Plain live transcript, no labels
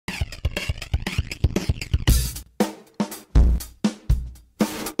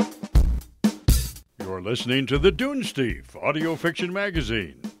You're listening to the Dunesteef audio fiction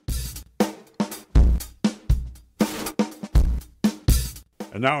magazine.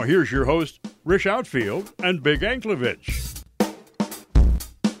 And now here's your host, Rish Outfield and Big Anklevich.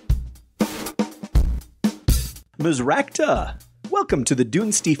 Mierzejewski, welcome to the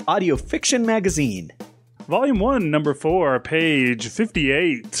Dunesteef audio fiction magazine. Volume 1, number 4, page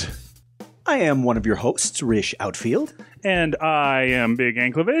 58. I am one of your hosts, Rish Outfield. And I am Big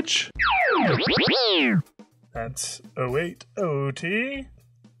Anklevich. That's 08 OT.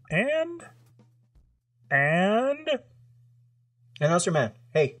 And? Announcer man,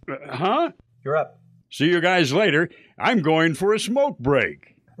 hey. Huh? You're up. See you guys later. I'm going for a smoke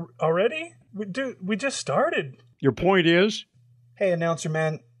break. Already? We just started. Your point is? Hey, announcer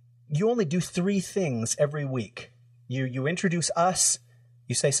man, you only do 3 things every week. You introduce us,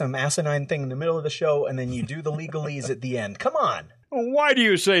 you say some asinine thing in the middle of the show, and then you do the legalese at the end. Come on. Why do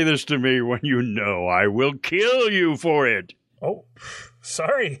you say this to me when you know I will kill you for it? Oh,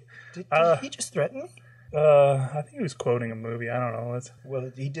 sorry. Did he just threaten me? I think he was quoting a movie. I don't know. Well,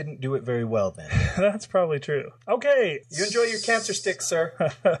 he didn't do it very well then. That's probably true. Okay. You enjoy your cancer stick, sir.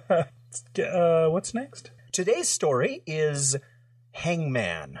 What's next? Today's story is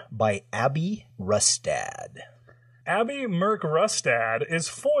Hangman by Rustad. Merc Rustad is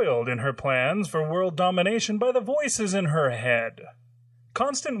foiled in her plans for world domination by the voices in her head.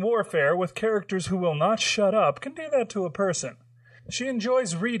 Constant warfare with characters who will not shut up can do that to a person. She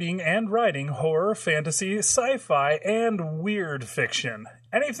enjoys reading and writing horror, fantasy, sci-fi, and weird fiction.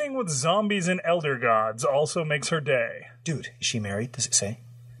 Anything with zombies and elder gods also makes her day. Dude, is she married? Does it say?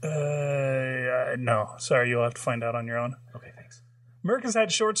 No. Sorry, you'll have to find out on your own. Okay, thanks. Merc has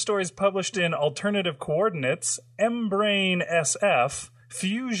had short stories published in Alternative Coordinates, M-Brain SF,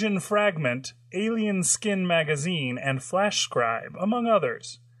 Fusion Fragment, Alien Skin Magazine, and Flash Scribe, among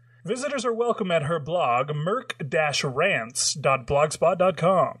others. Visitors are welcome at her blog,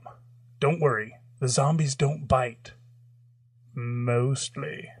 merc-rants.blogspot.com. Don't worry, the zombies don't bite.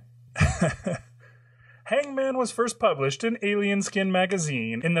 Mostly. Hangman was first published in Alien Skin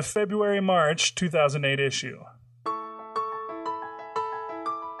Magazine in the February-March 2008 issue.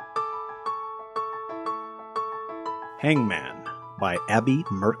 Hangman by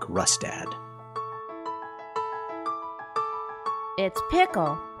Merc Rustad. It's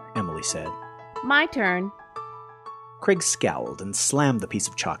Pickle, Emily said. My turn. Craig scowled and slammed the piece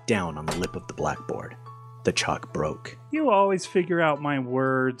of chalk down on the lip of the blackboard. The chalk broke. You always figure out my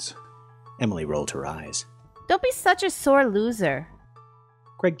words. Emily rolled her eyes. Don't be such a sore loser.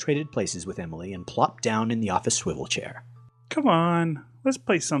 Craig traded places with Emily and plopped down in the office swivel chair. Come on, let's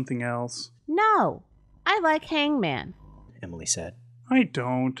play something else. No, I like Hangman. Emily said. I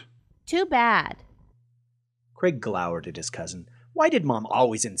don't. Too bad. Craig glowered at his cousin. Why did Mom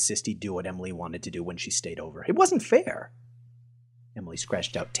always insist he do what Emily wanted to do when she stayed over? It wasn't fair. Emily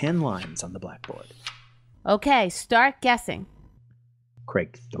scratched out 10 lines on the blackboard. Okay, start guessing.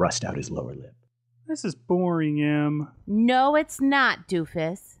 Craig thrust out his lower lip. This is boring, Em. No, it's not,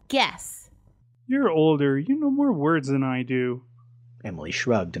 doofus. Guess. You're older. You know more words than I do. Emily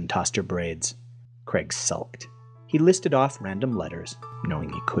shrugged and tossed her braids. Craig sulked. He listed off random letters,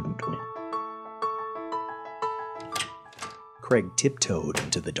 knowing he couldn't win. Craig tiptoed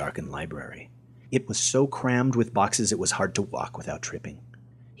into the darkened library. It was so crammed with boxes it was hard to walk without tripping.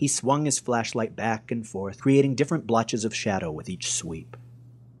 He swung his flashlight back and forth, creating different blotches of shadow with each sweep.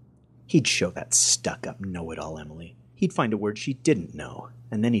 He'd show that stuck-up know-it-all Emily. He'd find a word she didn't know,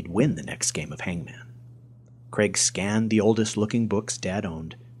 and then he'd win the next game of Hangman. Craig scanned the oldest-looking books Dad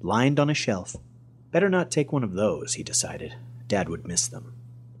owned, lined on a shelf. Better not take one of those, he decided. Dad would miss them.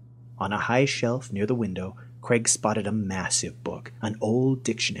 On a high shelf near the window, Craig spotted a massive book, an old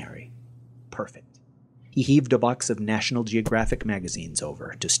dictionary. Perfect. He heaved a box of National Geographic magazines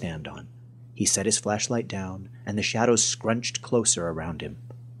over to stand on. He set his flashlight down, and the shadows scrunched closer around him.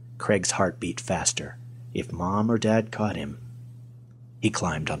 Craig's heart beat faster. If Mom or Dad caught him... He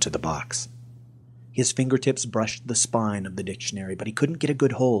climbed onto the box. His fingertips brushed the spine of the dictionary, but he couldn't get a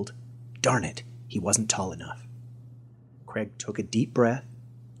good hold. Darn it, he wasn't tall enough. Craig took a deep breath,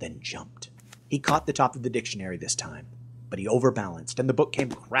 then jumped. He caught the top of the dictionary this time, but he overbalanced, and the book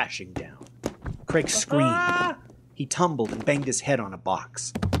came crashing down. Craig screamed. He tumbled and banged his head on a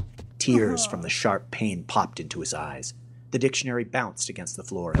box. Tears from the sharp pain popped into his eyes. The dictionary bounced against the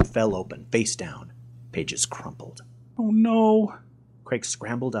floor and fell open, face down. Pages crumpled. Oh no. Craig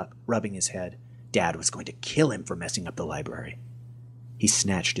scrambled up, rubbing his head. Dad was going to kill him for messing up the library. He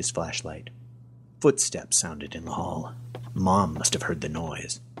snatched his flashlight. Footsteps sounded in the hall. Mom must have heard the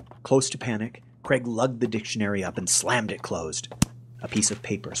noise. Close to panic, Craig lugged the dictionary up and slammed it closed. A piece of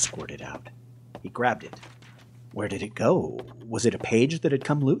paper squirted out. He grabbed it. Where did it go? Was it a page that had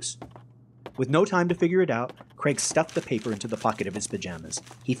come loose? With no time to figure it out, Craig stuffed the paper into the pocket of his pajamas.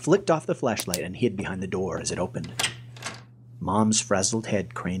 He flicked off the flashlight and hid behind the door as it opened. Mom's frazzled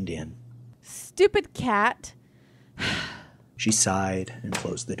head craned in. Stupid cat. She sighed and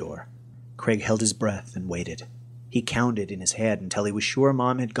closed the door. Craig held his breath and waited. He counted in his head until he was sure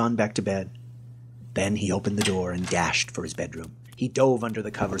Mom had gone back to bed. Then he opened the door and dashed for his bedroom. He dove under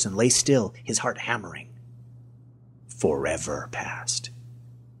the covers and lay still, his heart hammering. Forever passed.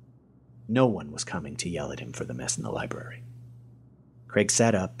 No one was coming to yell at him for the mess in the library. Craig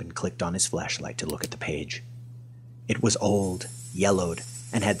sat up and clicked on his flashlight to look at the page. It was old, yellowed,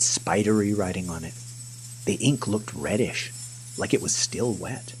 and had spidery writing on it. The ink looked reddish, like it was still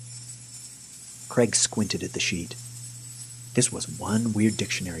wet. Craig squinted at the sheet. This was one weird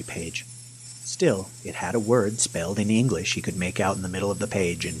dictionary page. Still, it had a word spelled in English he could make out in the middle of the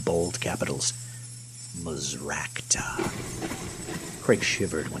page in bold capitals. Mierzejewski. Craig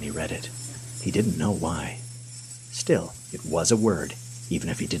shivered when he read it. He didn't know why. Still, it was a word, even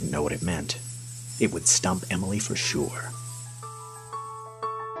if he didn't know what it meant. It would stump Emily for sure.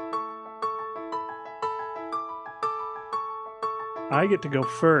 I get to go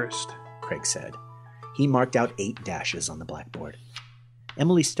first, Craig said. He marked out 8 dashes on the blackboard.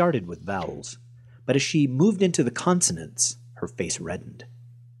 Emily started with vowels, but as she moved into the consonants, her face reddened.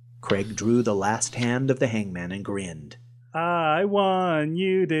 Craig drew the last hand of the hangman and grinned. I won.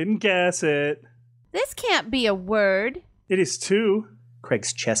 You didn't guess it. This can't be a word. It is 2.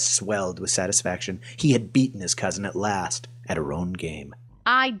 Craig's chest swelled with satisfaction. He had beaten his cousin at last, at her own game.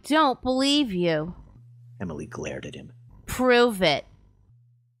 I don't believe you. Emily glared at him. Prove it.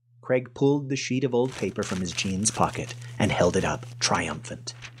 Craig pulled the sheet of old paper from his jeans pocket and held it up,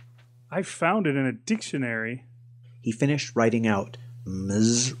 triumphant. I found it in a dictionary. He finished writing out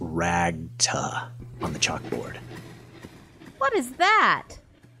Mierzejewski on the chalkboard. What is that?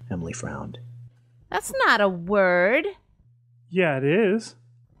 Emily frowned. That's not a word. Yeah, it is.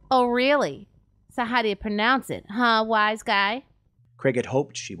 Oh, really? So how do you pronounce it, huh, wise guy? Craig had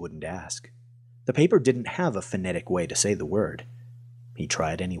hoped she wouldn't ask. The paper didn't have a phonetic way to say the word. He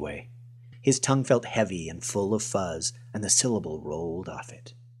tried anyway. His tongue felt heavy and full of fuzz, and the syllable rolled off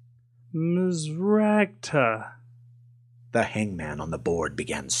it. Mierzejewski. The hangman on the board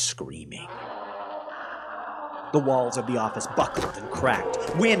began screaming. The walls of the office buckled and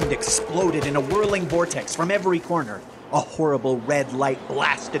cracked. Wind exploded in a whirling vortex from every corner. A horrible red light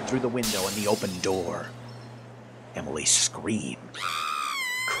blasted through the window and the open door. Emily screamed.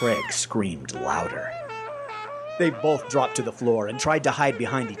 Craig screamed louder. They both dropped to the floor and tried to hide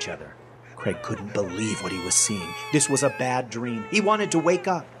behind each other. Craig couldn't believe what he was seeing. This was a bad dream. He wanted to wake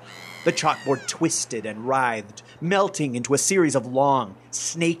up. The chalkboard twisted and writhed, melting into a series of long,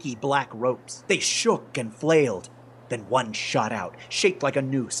 snaky black ropes. They shook and flailed. Then one shot out, shaped like a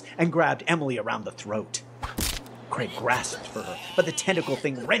noose, and grabbed Emily around the throat. Craig grasped for her, but the tentacle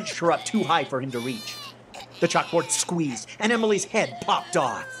thing wrenched her up too high for him to reach. The chalkboard squeezed, and Emily's head popped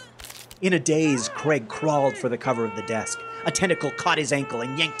off. In a daze, Craig crawled for the cover of the desk. A tentacle caught his ankle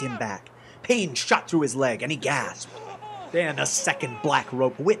and yanked him back. Pain shot through his leg, and he gasped. Then a second black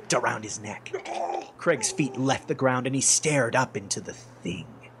rope whipped around his neck. Craig's feet left the ground, and he stared up into the thing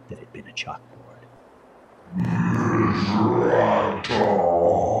that had been a chalkboard.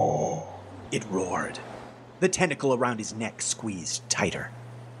 It roared. The tentacle around his neck squeezed tighter.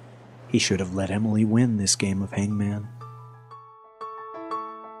 He should have let Emily win this game of hangman.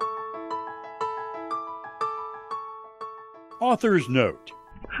 Author's note.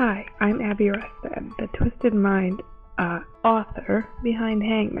 Hi, I'm Abby Rustad, the twisted mind author behind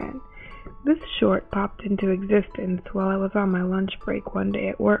Hangman. This short popped into existence while I was on my lunch break one day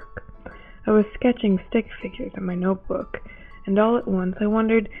at work. I was sketching stick figures in my notebook, and all at once I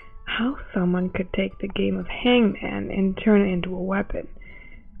wondered how someone could take the game of Hangman and turn it into a weapon.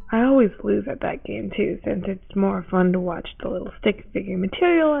 I always lose at that game too, since it's more fun to watch the little stick figure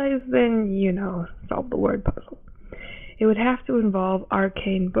materialize than, solve the word puzzle. It would have to involve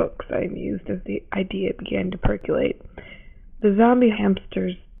arcane books, I mused as the idea began to percolate. The zombie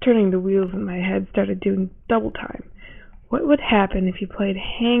hamsters turning the wheels in my head started doing double time. What would happen if you played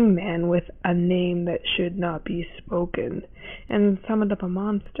Hangman with a name that should not be spoken, and summoned up a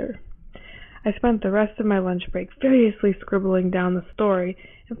monster? I spent the rest of my lunch break furiously scribbling down the story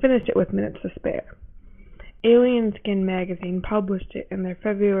and finished it with minutes to spare. Alien Skin magazine published it in their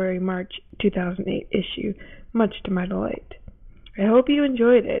February-March 2008 issue, much to my delight. I hope you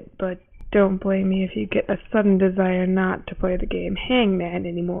enjoyed it, but don't blame me if you get a sudden desire not to play the game Hangman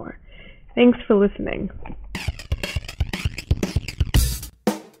anymore. Thanks for listening.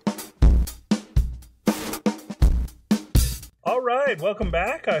 All right, welcome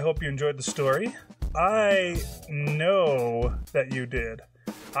back. I hope you enjoyed the story. I know that you did.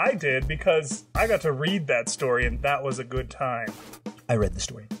 I did because I got to read that story, and that was a good time. I read the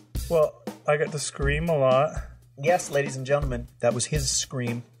story. Well, I got to scream a lot. Yes, ladies and gentlemen, that was his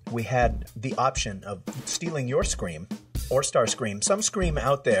scream. We had the option of stealing your scream, or Star Scream, some scream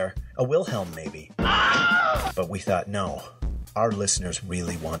out there, a Wilhelm maybe. But we thought, no, our listeners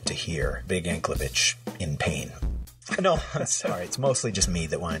really want to hear Big Anklevich in pain. No, I'm sorry, it's mostly just me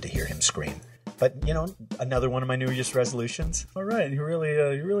that wanted to hear him scream. But, you know, another one of my New Year's resolutions. All right, you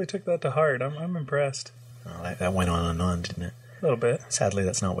really took that to heart. I'm impressed. Oh, that went on and on, didn't it? A little bit. Sadly,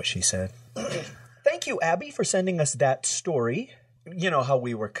 that's not what she said. Thank you, Abby, for sending us that story. You know how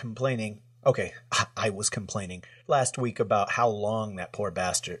we were complaining. Okay, I was complaining last week about how long that poor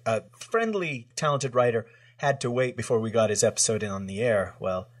bastard, friendly, talented writer, had to wait before we got his episode in on the air.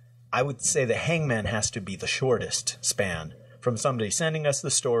 Well, I would say that Hangman has to be the shortest span from somebody sending us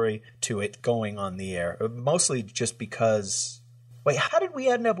the story to it going on the air. Mostly just because... Wait, how did we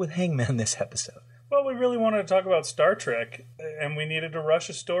end up with Hangman this episode? Well, we really wanted to talk about Star Trek, and we needed to rush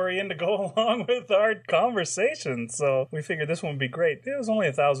a story in to go along with our conversation, so we figured this one would be great. It was only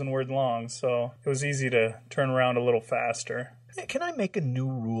 1,000 words long, so it was easy to turn around a little faster. Can I make a new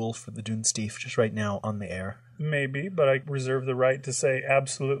rule for the Dunesteef just right now on the air? Maybe, but I reserve the right to say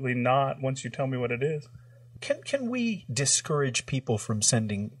absolutely not once you tell me what it is. Can we discourage people from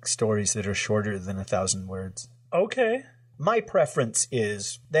sending stories that are shorter than 1,000 words? Okay. My preference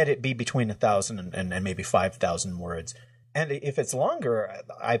is that it be between 1,000 and maybe 5,000 words. And if it's longer,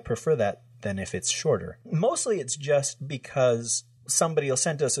 I prefer that than if it's shorter. Mostly it's just because somebody will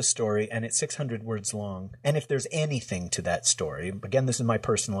send us a story and it's 600 words long. And if there's anything to that story, again, this is my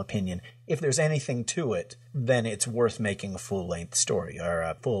personal opinion, if there's anything to it, then it's worth making a full-length story or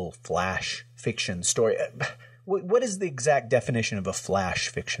a full flash fiction story. What is the exact definition of a flash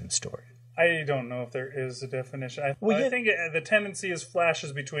fiction story? I don't know if there is a definition. I think the tendency is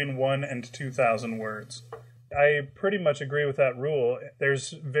flashes between 1 and 2,000 words. I pretty much agree with that rule. There's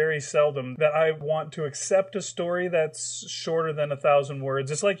very seldom that I want to accept a story that's shorter than 1,000 words.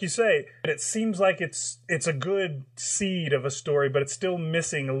 It's like you say, it seems like it's a good seed of a story, but it's still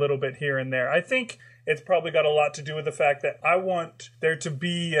missing a little bit here and there. I think it's probably got a lot to do with the fact that I want there to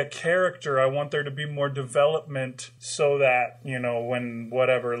be a character. I want there to be more development so that, you know, when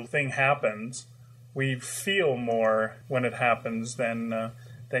whatever thing happens, we feel more when it happens than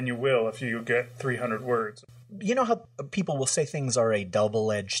you will if you get 300 words. You know how people will say things are a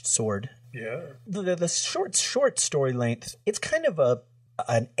double-edged sword? Yeah. The short story length, it's kind of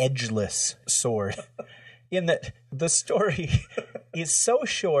an edgeless sword in that the story is so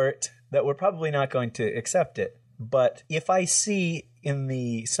short that we're probably not going to accept it. But if I see in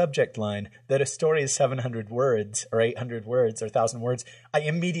the subject line that a story is 700 words or 800 words or 1,000 words, I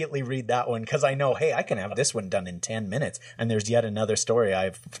immediately read that one because I know, hey, I can have this one done in 10 minutes. And there's yet another story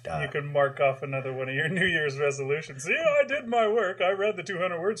I've... You can mark off another one of your New Year's resolutions. See, I did my work. I read the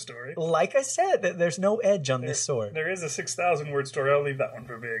 200-word story. Like I said, there's no edge on this sword. There is a 6,000-word story. I'll leave that one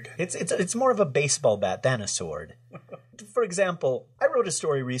for Big. It's more of a baseball bat than a sword. For example, I wrote a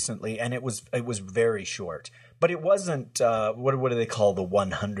story recently, and it was very short. But it wasn't, what do they call the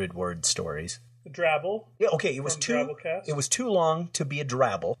 100-word stories? The drabble? Yeah, okay, it was too long to be a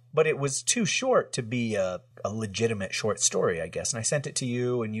drabble, but it was too short to be a legitimate short story, I guess. And I sent it to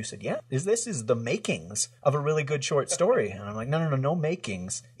you, and you said, yeah, this is the makings of a really good short story. And I'm like, no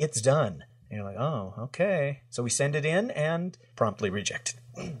makings. It's done. And you're like, oh, okay. So we send it in and promptly rejected.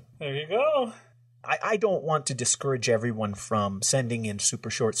 There you go. I don't want to discourage everyone from sending in super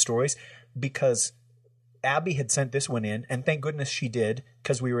short stories because Abby had sent this one in, and thank goodness she did,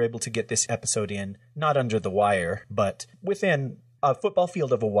 because we were able to get this episode in, not under the wire, but within a football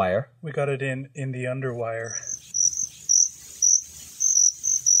field of a wire. We got it in the underwire.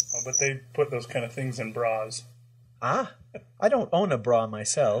 Oh, but they put those kind of things in bras. Ah, I don't own a bra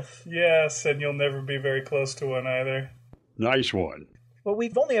myself. Yes, and you'll never be very close to one either. Nice one. Well,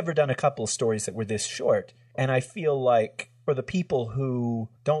 we've only ever done a couple of stories that were this short, and I feel like for the people who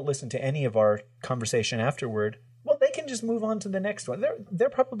don't listen to any of our conversation afterward, well, they can just move on to the next one. There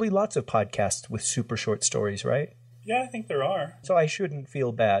are probably lots of podcasts with super short stories, right? Yeah, I think there are. So I shouldn't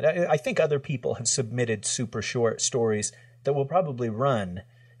feel bad. I think other people have submitted super short stories that will probably run,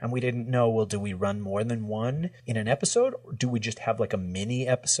 and we didn't know, well, do we run more than one in an episode? Or do we just have like a mini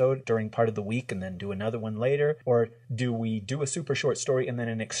episode during part of the week and then do another one later? Or do we do a super short story and then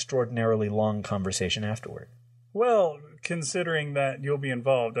an extraordinarily long conversation afterward? Well, considering that you'll be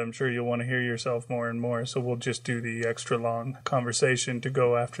involved, I'm sure you'll want to hear yourself more and more, so we'll just do the extra long conversation to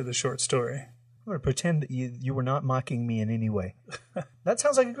go after the short story. going to pretend that you were not mocking me in any way. That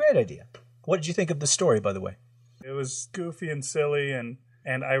sounds like a great idea. What did you think of the story, by the way? It was goofy and silly, and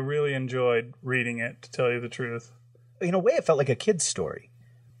I really enjoyed reading it, to tell you the truth. In a way, it felt like a kid's story.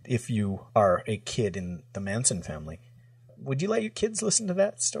 If you are a kid in the Manson family, would you let your kids listen to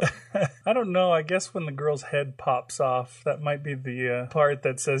that story? I don't know. I guess when the girl's head pops off, that might be the part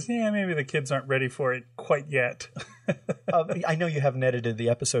that says, yeah, maybe the kids aren't ready for it quite yet. I know you haven't edited the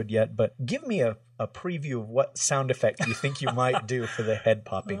episode yet, but give me a preview of what sound effect you think you might do for the head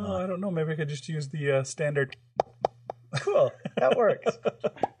popping off. I don't know. Maybe I could just use the standard. Cool. That works.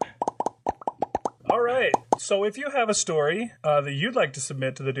 All right. So if you have a story that you'd like to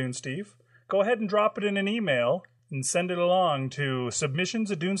submit to the Dunesteef, go ahead and drop it in an email and send it along to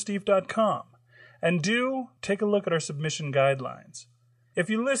submissions@dunesteef.com. And do take a look at our submission guidelines. If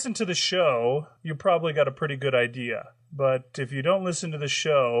you listen to the show, you probably got a pretty good idea. But if you don't listen to the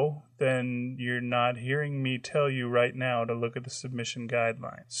show, then you're not hearing me tell you right now to look at the submission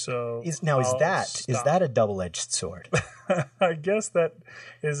guidelines. So is that a double-edged sword? I guess that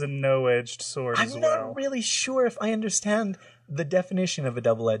is a no-edged sword as well. I'm not really sure if I understand the definition of a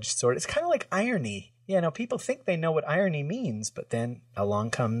double-edged sword. It's kind of like irony. People think they know what irony means, but then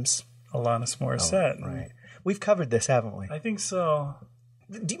along comes Alanis Morissette. Oh, right. We've covered this, haven't we? I think so.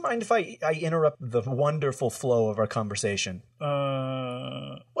 Do you mind if I interrupt the wonderful flow of our conversation?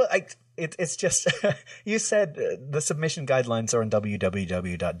 Well, it's just, you said the submission guidelines are on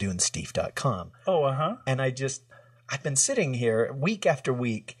www.dunesteef.com. Oh, uh-huh. And I've been sitting here week after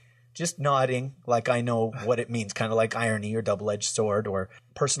week just nodding like I know what it means, kind of like irony or double-edged sword or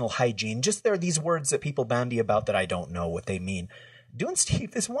personal hygiene. Just there are these words that people bandy about that I don't know what they mean.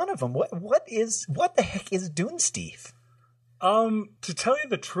 Dunesteef is one of them. What the heck is Dunesteef? To tell you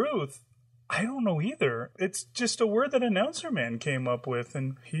the truth, I don't know either. It's just a word that Announcer Man came up with,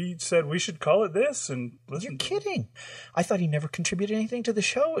 and he said we should call it this. And listen. You're kidding. I thought he never contributed anything to the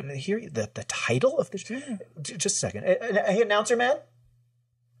show. And here, the title of the show. Just a second. Hey, Announcer Man?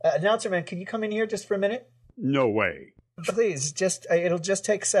 Announcer Man, can you come in here just for a minute? No way. Please, it'll just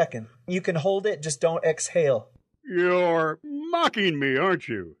take a second. You can hold it, just don't exhale. You're mocking me, aren't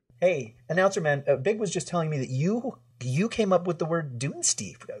you? Hey, Announcer Man, Big was just telling me that you came up with the word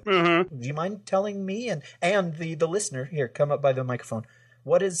Dunesteef. Uh-huh. Do you mind telling me and the listener here, come up by the microphone,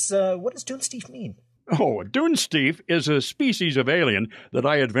 what does Dunesteef mean? Oh, Dunesteef is a species of alien that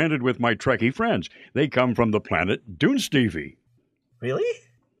I invented with my Trekkie friends. They come from the planet Dunesteefy. Really?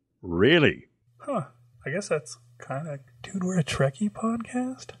 Really? Huh. I guess that's kind of... Dude, we're a Trekkie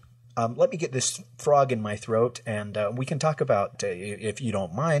podcast? Let me get this frog in my throat, and we can talk about, if you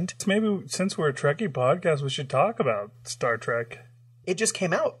don't mind. Maybe since we're a Trekkie podcast, we should talk about Star Trek. It just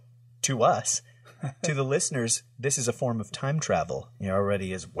came out to us. To the listeners, this is a form of time travel.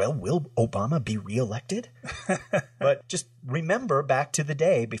 Already is, well, will Obama be reelected? But just remember back to the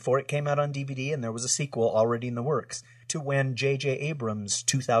day before it came out on DVD and there was a sequel already in the works to when J.J. Abrams'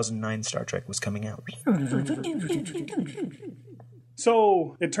 2009 Star Trek was coming out.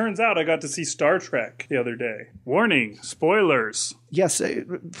 So, it turns out I got to see Star Trek the other day. Warning, spoilers. Yes,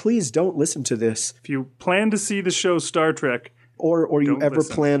 please don't listen to this. If you plan to see the show Star Trek... Or you ever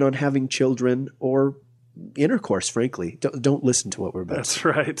plan on having children or intercourse, frankly. Don't listen to what we're about. That's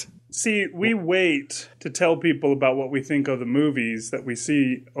right. See, we wait to tell people about what we think of the movies that we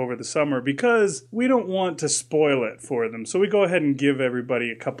see over the summer because we don't want to spoil it for them. So we go ahead and give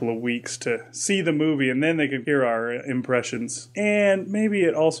everybody a couple of weeks to see the movie and then they can hear our impressions. And maybe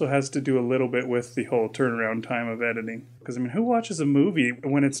it also has to do a little bit with the whole turnaround time of editing. Because, who watches a movie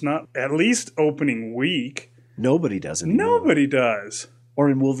when it's not at least opening week? Nobody does anymore. Nobody does. Or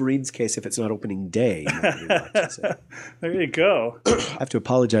in Wolverine's case, if it's not opening day, nobody watches it. There you go. I have to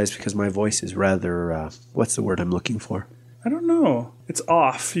apologize because my voice is rather, what's the word I'm looking for? I don't know. It's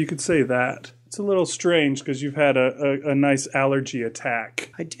off. You could say that. It's a little strange because you've had a nice allergy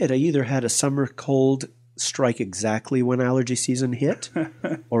attack. I did. I either had a summer cold strike exactly when allergy season hit,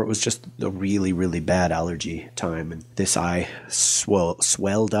 or it was just a really, really bad allergy time. And this eye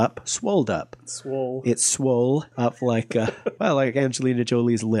swelled up. Swole. It swole up like Angelina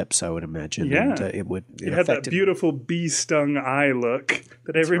Jolie's lips, I would imagine. Yeah. And, you had that beautiful bee-stung eye look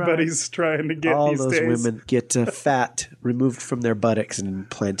that everybody's trying to get all these days. All those women get fat removed from their buttocks and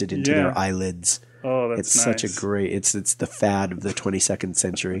implanted into their eyelids. Oh, that's it's nice. Such a great... It's the fad of the 22nd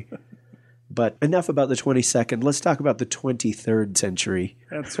century. But enough about the 22nd. Let's talk about the 23rd century.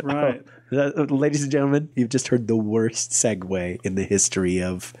 That's right. Ladies and gentlemen, you've just heard the worst segue in the history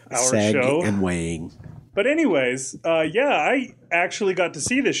of our seg show and weighing. But anyways, I actually got to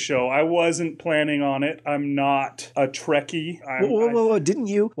see this show. I wasn't planning on it. I'm not a Trekkie. Whoa. Didn't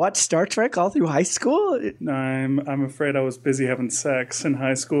you watch Star Trek all through high school? I'm afraid I was busy having sex in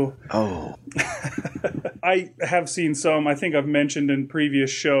high school. Oh. I have seen some. I think I've mentioned in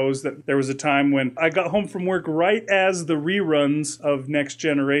previous shows that there was a time when I got home from work right as the reruns of Next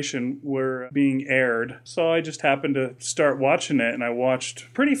Generation were being aired. So I just happened to start watching it, and I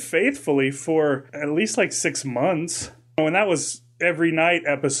watched pretty faithfully for at least like 6 months. And that was every night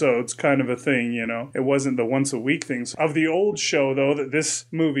episodes kind of a thing, you know. It wasn't the once a week things. Of the old show, though, that this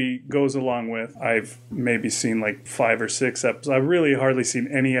movie goes along with, I've maybe seen like 5 or 6 episodes. I've really hardly seen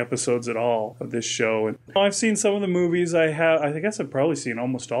any episodes at all of this show. And I've seen some of the movies. I guess I've probably seen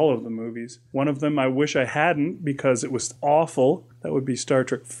almost all of the movies. One of them I wish I hadn't because it was awful. That would be Star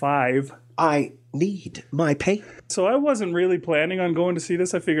Trek 5. I need my pay. So I wasn't really planning on going to see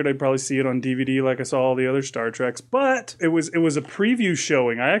this. I figured I'd probably see it on DVD like I saw all the other Star Treks. But it was a preview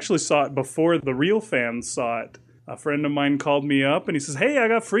showing. I actually saw it before the real fans saw it. A friend of mine called me up and he says, "Hey, I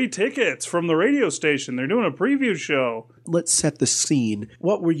got free tickets from the radio station. They're doing a preview show." Let's set the scene.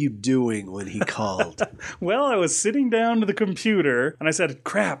 What were you doing when he called? Well, I was sitting down to the computer and I said,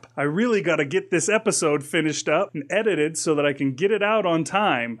 crap, I really got to get this episode finished up and edited so that I can get it out on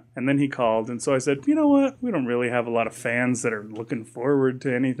time. And then he called. And so I said, you know what? We don't really have a lot of fans that are looking forward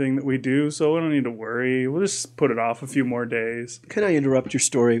to anything that we do, so we don't need to worry. We'll just put it off a few more days. Can I interrupt your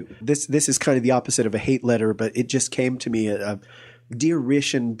story? This is kind of the opposite of a hate letter, but it just came to me. Dear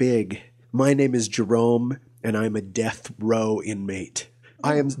Rish and Big, my name is Jerome, and I'm a death row inmate.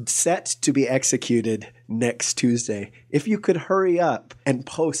 I am set to be executed next Tuesday. If you could hurry up and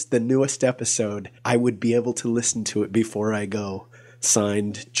post the newest episode, I would be able to listen to it before I go.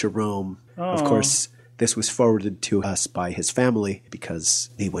 Signed, Jerome. Oh. Of course, this was forwarded to us by his family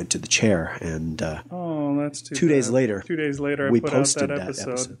because he went to the chair. And that's too 2 days bad. later, 2 days later, I we put out posted that that episode.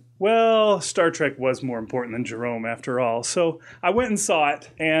 episode. Well, Star Trek was more important than Jerome after all. So I went and saw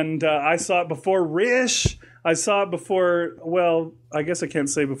it, and I saw it before Rish. I saw it before, well, I guess I can't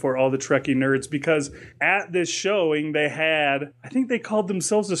say before all the Trekkie nerds, because at this showing they had, I think they called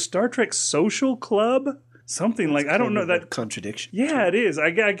themselves a Star Trek social club. Something like, I don't know, that contradiction. Yeah, it is.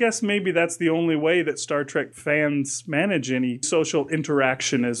 I guess maybe that's the only way that Star Trek fans manage any social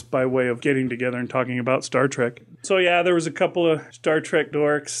interaction is by way of getting together and talking about Star Trek. So yeah, there was a couple of Star Trek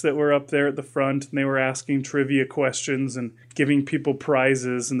dorks that were up there at the front, and they were asking trivia questions and giving people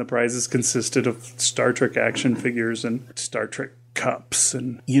prizes, and the prizes consisted of Star Trek action figures and Star Trek cups.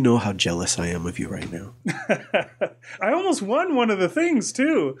 And you know how jealous I am of you right now. I almost won one of the things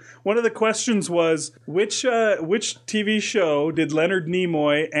too. One of the questions was which TV show did Leonard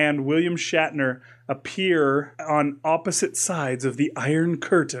Nimoy and William Shatner appear on opposite sides of the Iron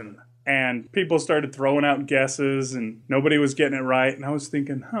Curtain? And people started throwing out guesses and nobody was getting it right. And I was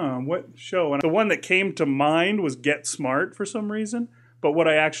thinking, what show? And the one that came to mind was Get Smart for some reason. But what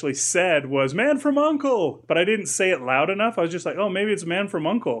I actually said was Man from U.N.C.L.E. But I didn't say it loud enough. I was just like, oh, maybe it's Man from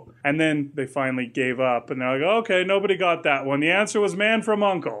U.N.C.L.E. And then they finally gave up. And they're like, okay, nobody got that one. The answer was Man from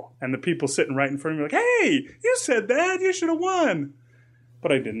U.N.C.L.E. And the people sitting right in front of me were like, hey, you said that. You should have won.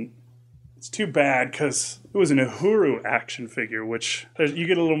 But I didn't. It's too bad because it was an Uhuru action figure, which you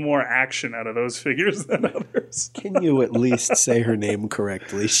get a little more action out of those figures than others. Can you at least say her name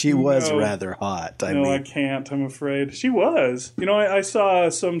correctly? She was rather hot. I can't, I'm afraid. She was. You know, I saw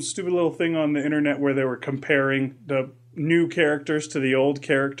some stupid little thing on the internet where they were comparing the new characters to the old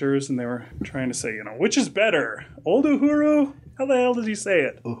characters, and they were trying to say, which is better? Old Uhuru? How the hell did you say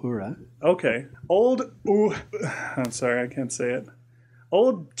it? Uhura. Okay. I'm sorry, I can't say it.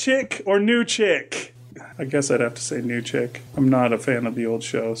 Old chick or new chick? I guess I'd have to say new chick. I'm not a fan of the old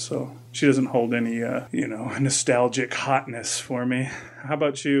show, so she doesn't hold any, nostalgic hotness for me. How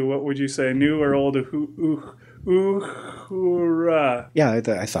about you? What would you say, new or old Uhura? Yeah,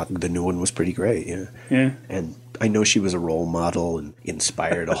 I thought the new one was pretty great, yeah. Yeah. And I know she was a role model and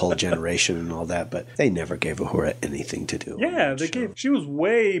inspired a whole generation and all that, but they never gave Uhura anything to do. Yeah, she was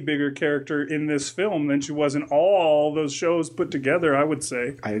way bigger character in this film than she was in all those shows put together, I would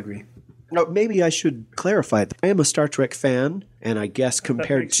say. I agree. Now, maybe I should clarify it. I am a Star Trek fan, and I guess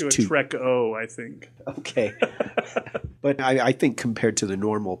compared that makes you a Trek-O, I think. Okay. But I think compared to the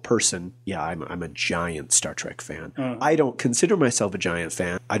normal person, yeah, I'm a giant Star Trek fan. I don't consider myself a giant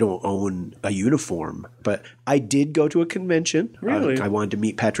fan. I don't own a uniform, but I did go to a convention. Really? I wanted to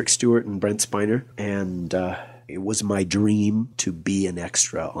meet Patrick Stewart and Brent Spiner, and it was my dream to be an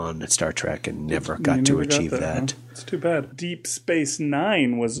extra on Star Trek and never got to achieve that. Huh? It's too bad. Deep Space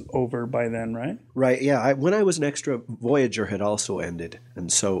Nine was over by then, right? Right, yeah. When I was an extra, Voyager had also ended,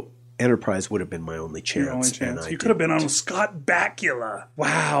 and so Enterprise would have been my only chance. Your only chance. And You could have been on Scott Bakula.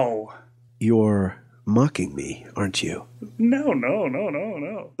 Wow. You're mocking me, aren't you? No.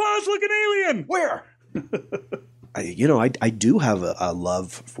 Boss, look, an alien! Where? I do have a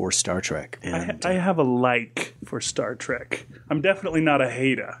love for Star Trek. And I have a like for Star Trek. I'm definitely not a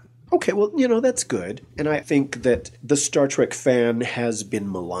hater. Okay, well, that's good. And I think that the Star Trek fan has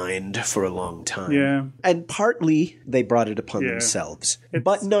been maligned for a long time. Yeah. And partly they brought it upon themselves.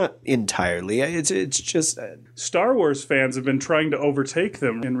 But not entirely. It's just... Star Wars fans have been trying to overtake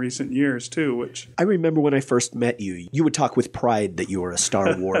them in recent years, too, which... I remember when I first met you, you would talk with pride that you were a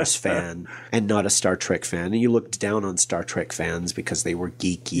Star Wars fan and not a Star Trek fan. And you looked down on Star Trek fans because they were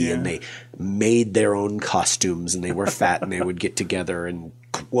geeky and they made their own costumes and they were fat and they would get together and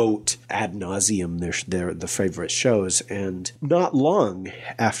quote ad nauseum the favorite shows. And not long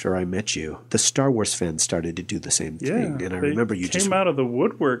after I met you, the Star Wars fans started to do the same thing. And I remember you came out of the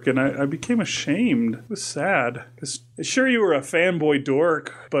woodwork, and I became ashamed. It was sad. Sure, you were a fanboy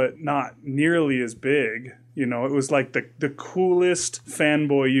dork, but not nearly as big. It was like the coolest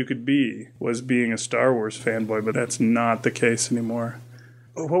fanboy you could be was being a Star Wars fanboy, but that's not the case anymore.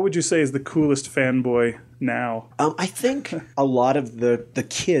 What would you say is the coolest fanboy now? I think a lot of the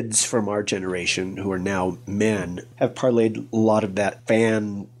kids from our generation who are now men have parlayed a lot of that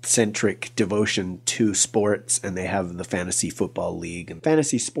fan-centric devotion to sports, and they have the fantasy football league and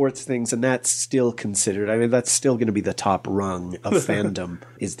fantasy sports things, and that's still considered, that's still going to be the top rung of fandom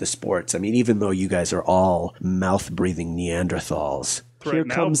is the sports. Even though you guys are all mouth-breathing Neanderthals. Right Here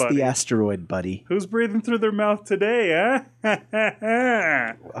now, comes buddy. the asteroid, buddy. Who's breathing through their mouth today,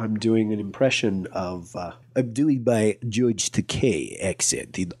 huh? I'm doing an impression of... I'm doing my George Takei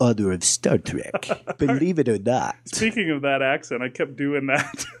accent in honor of Star Trek. Believe it or not. Speaking of that accent, I kept doing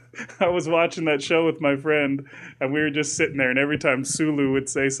that. I was watching that show with my friend, and we were just sitting there, and every time Sulu would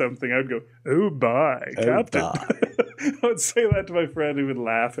say something, I'd go, "Oh, bye, Captain." I would say that to my friend, who would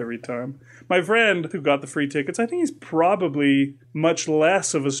laugh every time. My friend, who got the free tickets, I think he's probably much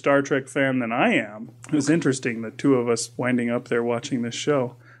less of a Star Trek fan than I am. It was interesting, the two of us winding up there watching this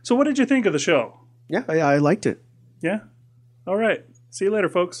show. So what did you think of the show? Yeah, I liked it. Yeah? All right. See you later,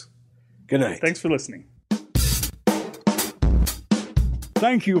 folks. Good night. Thanks for listening.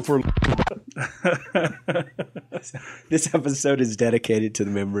 Thank you for... This episode is dedicated to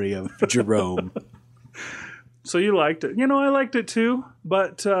the memory of Jerome. So you liked it. I liked it too,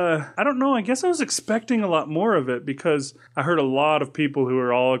 but I don't know. I guess I was expecting a lot more of it because I heard a lot of people who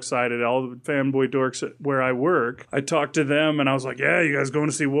are all excited, all the fanboy dorks at where I work. I talked to them and I was like, yeah, you guys going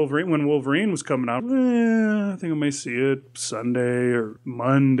to see Wolverine when Wolverine was coming out? I think I may see it Sunday or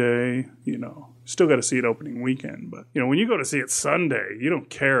Monday, Still got to see it opening weekend, but when you go to see it Sunday, you don't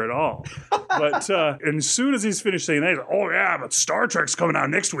care at all. But and as soon as he's finished saying that, he's like, "Oh yeah, but Star Trek's coming out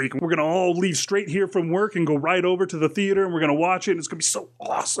next week, and we're gonna all leave straight here from work and go right over to the theater, and we're gonna watch it, and it's gonna be so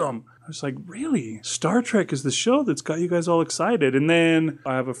awesome." I was like, "Really? Star Trek is the show that's got you guys all excited?" And then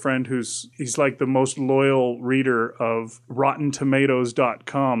I have a friend he's like the most loyal reader of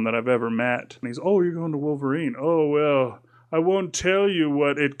RottenTomatoes.com that I've ever met, and he's, "Oh, you're going to Wolverine? Oh well. I won't tell you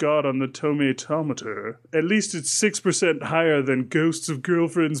what it got on the tomatometer. At least it's 6% higher than Ghosts of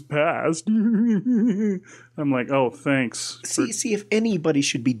Girlfriends Past." I'm like, oh, thanks. See if anybody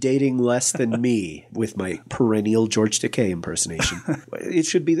should be dating less than me with my perennial George Takei impersonation. It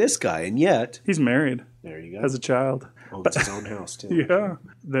should be this guy, and yet... He's married. There you go. Has a child. Owns his own house, too. Yeah.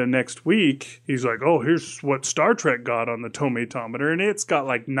 The next week, he's like, oh, here's what Star Trek got on the tomatometer, and it's got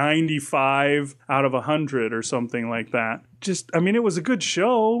like 95 out of 100 or something like that. It was a good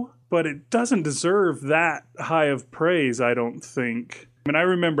show, but it doesn't deserve that high of praise, I don't think. I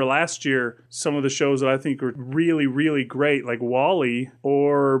remember last year, some of the shows that I think were really, really great, like WALL-E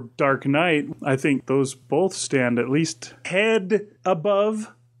or Dark Knight, I think those both stand at least head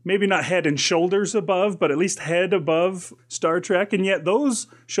above. Maybe not head and shoulders above, but at least head above Star Trek. And yet those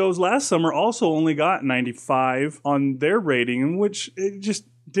shows last summer also only got 95 on their rating, which it just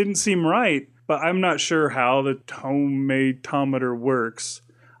didn't seem right. But I'm not sure how the tomatometer works.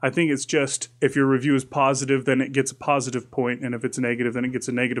 I think it's just if your review is positive, then it gets a positive point. And if it's negative, then it gets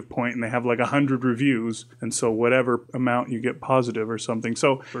a negative point. And they have like 100 reviews. And so whatever amount you get positive or something.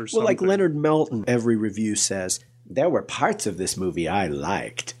 Like Leonard Melton, every review says, there were parts of this movie I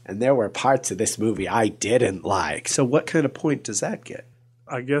liked, and there were parts of this movie I didn't like. So what kind of point does that get?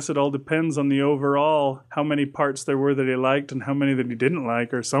 I guess it all depends on the overall, how many parts there were that he liked and how many that he didn't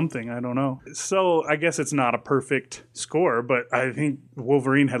like or something. I don't know. So I guess it's not a perfect score, but I think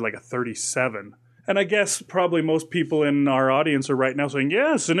Wolverine had like a 37. And I guess probably most people in our audience are right now saying,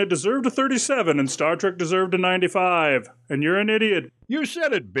 yes, and it deserved a 37, and Star Trek deserved a 95, and you're an idiot. You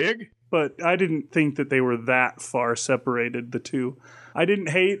said it, Big. But I didn't think that they were that far separated, the two. I didn't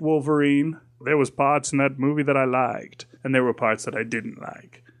hate Wolverine. There was parts in that movie that I liked, and there were parts that I didn't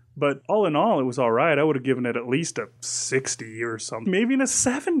like. But all in all, it was all right. I would have given it at least a 60 or something, maybe even a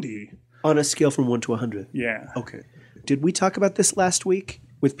 70. On a scale from 1 to 100? Yeah. Okay. Did we talk about this last week?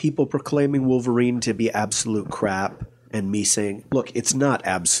 With people proclaiming Wolverine to be absolute crap, and me saying, look, it's not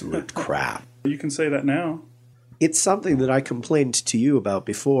absolute crap. You can say that now. It's something that I complained to you about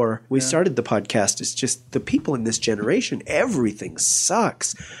before we started the podcast. It's just the people in this generation, everything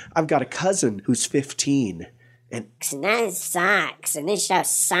sucks. I've got a cousin who's 15, and that sucks, and this show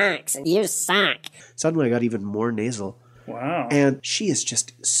sucks, and you suck. Suddenly I got even more nasal. Wow. And she is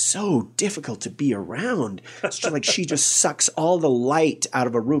just so difficult to be around. It's just like she just sucks all the light out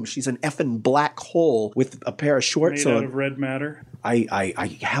of a room. She's an effing black hole with a pair of shorts Made on. out of red matter.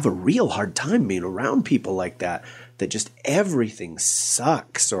 I have a real hard time being around people like that just everything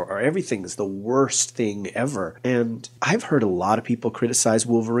sucks or everything's the worst thing ever. And I've heard a lot of people criticize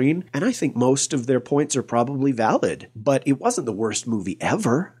Wolverine, and I think most of their points are probably valid. But it wasn't the worst movie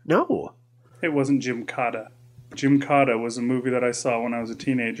ever. No. It wasn't Jim Cotta. Jim Cotta was a movie that I saw when I was a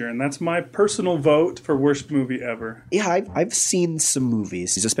teenager, and that's my personal vote for worst movie ever. Yeah, I've seen some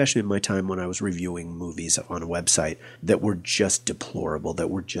movies, especially in my time when I was reviewing movies on a website, that were just deplorable, that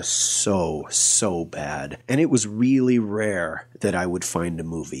were just so bad. And it was really rare that I would find a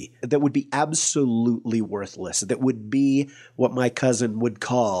movie that would be absolutely worthless, that would be what my cousin would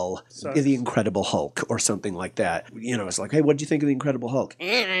call The Incredible Hulk or something like that. You know, it's like, hey, what did you think of The Incredible Hulk?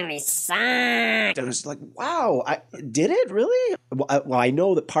 That movie sucked. And it's like, wow. Did it really? Well, I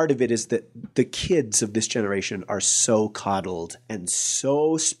know that part of it is that the kids of this generation are so coddled and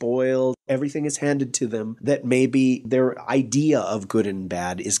so spoiled. Everything is handed to them that maybe their idea of good and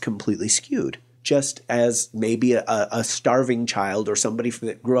bad is completely skewed. Just as maybe a starving child or somebody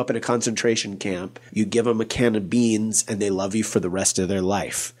that grew up in a concentration camp, you give them a can of beans and they love you for the rest of their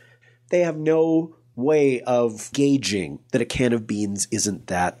life. They have no way of gauging that a can of beans isn't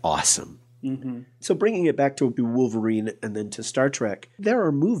that awesome. Mm-hmm. So bringing it back to Wolverine and then to Star Trek, there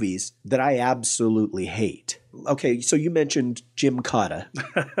are movies that I absolutely hate. Okay, so you mentioned Jim Cotta.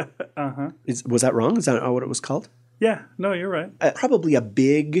 Uh-huh. Was that wrong? Is that what it was called? Yeah, no, you're right. Probably a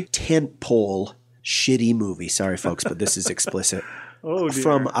big tentpole shitty movie. Sorry, folks, but this is explicit. Oh, dear.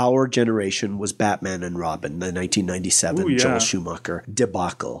 From our generation was Batman and Robin, the 1997 Joel Schumacher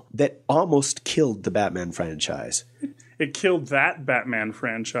debacle that almost killed the Batman franchise. It killed that Batman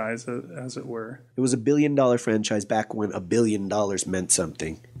franchise, as it were. It was $1 billion franchise back when $1 billion meant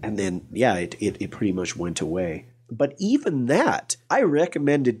something. And then, yeah, it pretty much went away. But even that, I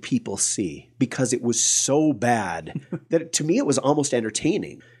recommended people see because it was so bad that to me it was almost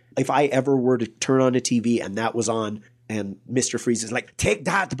entertaining. If I ever were to turn on a TV and that was on and Mr. Freeze is like, take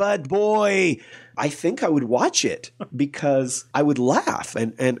that, bud boy, I think I would watch it because I would laugh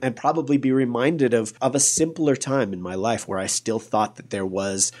and probably be reminded of a simpler time in my life where I still thought that there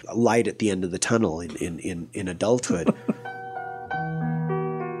was a light at the end of the tunnel in adulthood.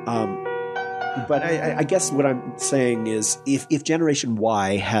 But I guess what I'm saying is if Generation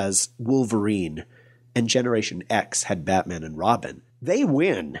Y has Wolverine and Generation X had Batman and Robin, they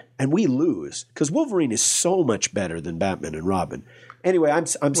win and we lose because Wolverine is so much better than Batman and Robin. Anyway, I'm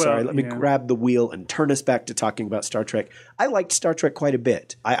sorry. Let me grab the wheel and turn us back to talking about Star Trek. I liked Star Trek quite a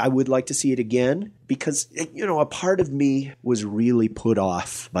bit. I would like to see it again because, you know, a part of me was really put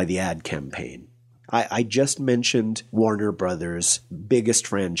off by the ad campaign. I just mentioned Warner Brothers' biggest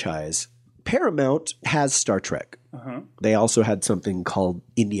franchise. Paramount has Star Trek. Uh-huh. They also had something called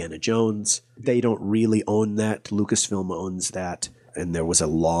Indiana Jones. They don't really own that. Lucasfilm owns that. And there was a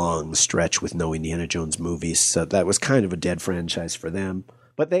long stretch with no Indiana Jones movies, so that was kind of a dead franchise for them.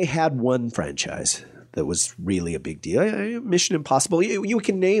 But they had one franchise that was really a big deal. Mission Impossible, you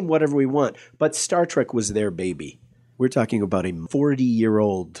can name whatever we want, but Star Trek was their baby. We're talking about a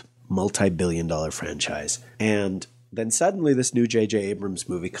 40-year-old, multi-billion-dollar franchise. And then suddenly this new J.J. Abrams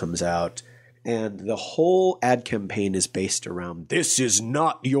movie comes out, and the whole ad campaign is based around, this is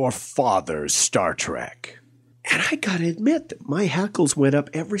not your father's Star Trek. And I gotta admit that my hackles went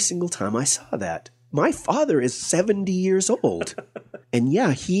up every single time I saw that. My father is 70 years old. And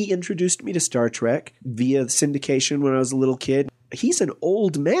yeah, he introduced me to Star Trek via syndication when I was a little kid. He's an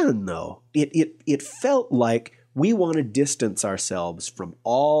old man, though. It felt like We want to distance ourselves from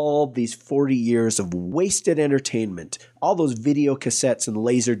all these 40 years of wasted entertainment, all those video cassettes and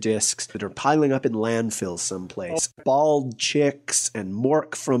laser discs that are piling up in landfills someplace. Bald chicks and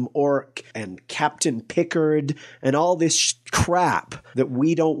Mork from Ork and Captain Pickard and all this crap that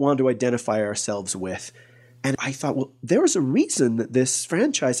we don't want to identify ourselves with. And I thought, well, there's a reason that this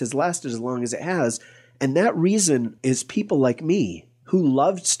franchise has lasted as long as it has, and that reason is people like me who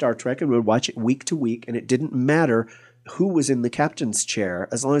loved Star Trek and would watch it week to week, and it didn't matter who was in the captain's chair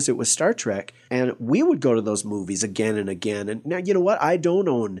as long as it was Star Trek. And we would go to those movies again and again. And now, you know what? I don't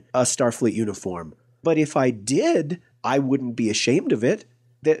own a Starfleet uniform. But if I did, I wouldn't be ashamed of it.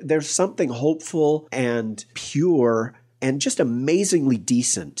 There's something hopeful and pure and just amazingly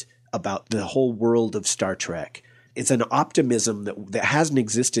decent about the whole world of Star Trek. It's an optimism that hasn't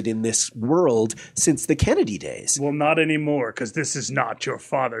existed in this world since the Kennedy days. Well, not anymore, because this is not your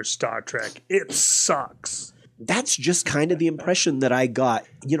father's Star Trek. It sucks. That's just kind of the impression that I got.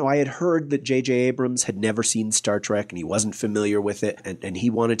 You know, I had heard that J.J. Abrams had never seen Star Trek and he wasn't familiar with it, and he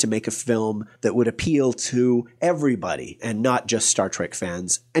wanted to make a film that would appeal to everybody and not just Star Trek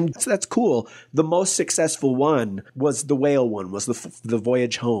fans. And so that's cool. The most successful one was the whale one, was the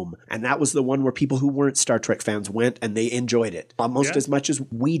Voyage Home. And that was the one where people who weren't Star Trek fans went and they enjoyed it almost as much as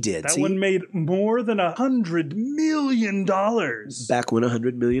we did. That one made more than $100 million. Back when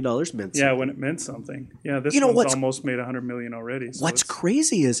 $100 million meant something. Yeah, when it meant something. Yeah, this one's almost made $100 million already. So what's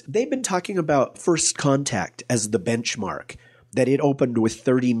crazy is they've been talking about First Contact as the benchmark, that it opened with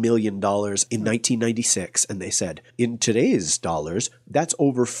 $30 million in 1996, and they said, in today's dollars, that's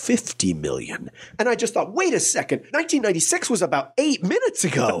over $50 million. And I just thought, wait a second, 1996 was about 8 minutes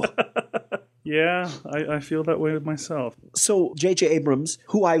ago. Yeah, I feel that way myself. So J.J. Abrams,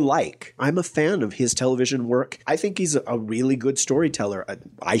 who I like, I'm a fan of his television work. I think he's a really good storyteller.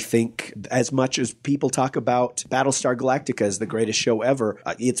 I think as much as people talk about Battlestar Galactica as the greatest show ever,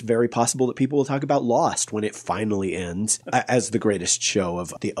 it's very possible that people will talk about Lost when it finally ends as the greatest show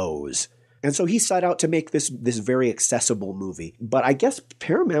of the O's. And so he set out to make this very accessible movie. But I guess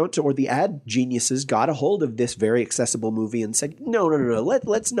Paramount or the ad geniuses got a hold of this very accessible movie and said, no.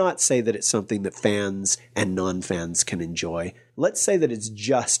 Let's not say that it's something that fans and non-fans can enjoy. Let's say that it's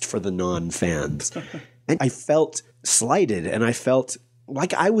just for the non-fans. And I felt slighted, and I felt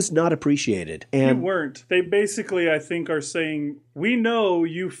like I was not appreciated. And you weren't. They basically, I think, are saying, we know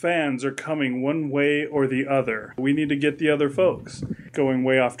you fans are coming one way or the other. We need to get the other folks. Going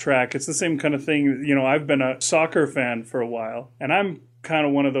way off track. It's the same kind of thing. You know, I've been a soccer fan for a while, and I'm kind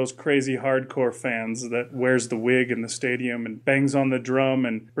of one of those crazy hardcore fans that wears the wig in the stadium and bangs on the drum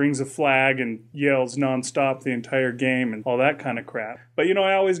and brings a flag and yells nonstop the entire game and all that kind of crap. But, you know,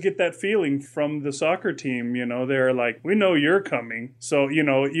 I always get that feeling from the soccer team. You know, they're like, we know you're coming. So, you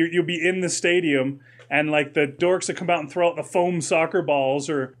know, you'll be in the stadium, and like the dorks that come out and throw out the foam soccer balls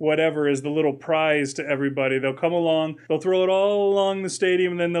or whatever is the little prize to everybody. They'll come along, they'll throw it all along the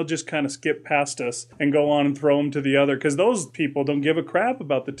stadium, and then they'll just kind of skip past us and go on and throw them to the other. Because those people don't give a crap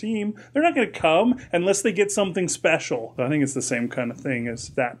about the team. They're not going to come unless they get something special. So I think it's the same kind of thing as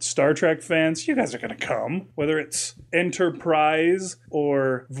that. Star Trek fans, you guys are going to come. Whether it's Enterprise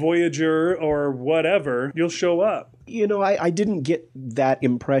or Voyager or whatever, you'll show up. You know, I didn't get that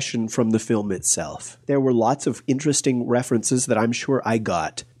impression from the film itself. There were lots of interesting references that I'm sure I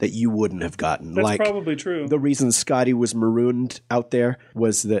got that you wouldn't have gotten. That's probably true. The reason Scotty was marooned out there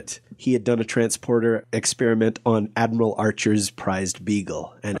was that he had done a transporter experiment on Admiral Archer's prized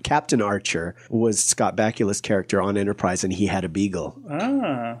beagle. And Captain Archer was Scott Bakula's character on Enterprise, and he had a beagle.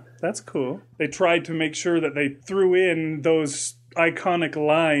 Ah, that's cool. They tried to make sure that they threw in those iconic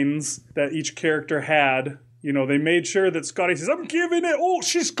lines that each character had. You know, they made sure that Scotty says, I'm giving it all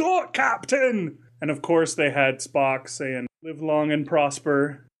she's got, Captain. And of course they had Spock saying, live long and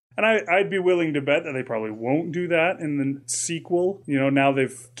prosper. And I'd be willing to bet that they probably won't do that in the sequel. You know, now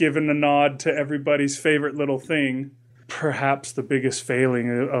they've given a nod to everybody's favorite little thing. Perhaps the biggest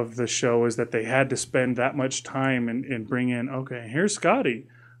failing of the show is that they had to spend that much time and bring in, okay, here's Scotty.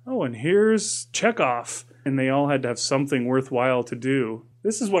 Oh, and here's Chekhov. And they all had to have something worthwhile to do.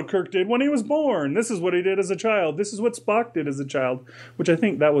 This is what Kirk did when he was born. This is what he did as a child. This is what Spock did as a child. Which I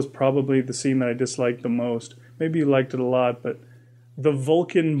think that was probably the scene that I disliked the most. Maybe you liked it a lot, but the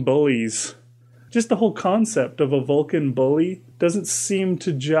Vulcan bullies. Just the whole concept of a Vulcan bully doesn't seem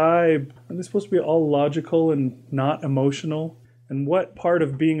to jibe. Are they supposed to be all logical and not emotional? And what part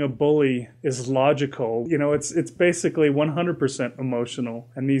of being a bully is logical? You know, it's basically 100% emotional.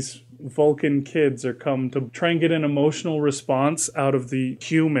 And these Vulcan kids are come to try and get an emotional response out of the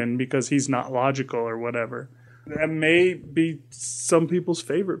human because he's not logical or whatever. That may be some people's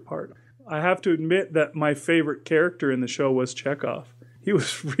favorite part. I have to admit that my favorite character in the show was Chekhov. He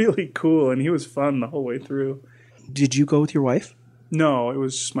was really cool, and he was fun the whole way through. Did you go with your wife? No, it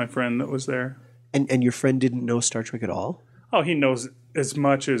was just my friend that was there. And your friend didn't know Star Trek at all? Oh, he knows as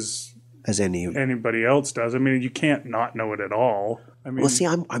much as anybody else does. I mean, you can't not know it at all. I mean, well, see,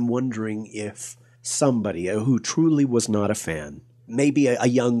 I'm wondering if somebody who truly was not a fan, maybe a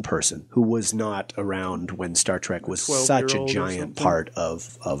young person who was not around when Star Trek was such a giant part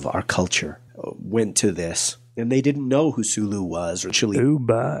of our culture, went to this, and they didn't know who Sulu was or Chili. Oh,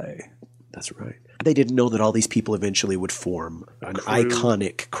 bye. That's right. They didn't know that all these people eventually would form an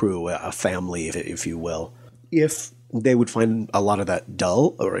iconic crew, a family, if you will. If they would find a lot of that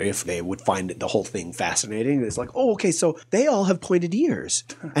dull, or if they would find the whole thing fascinating, it's like, oh, okay, so they all have pointed ears,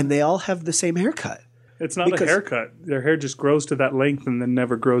 and they all have the same haircut. It's not a haircut. Their hair just grows to that length and then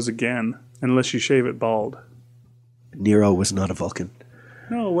never grows again, unless you shave it bald. Nero was not a Vulcan.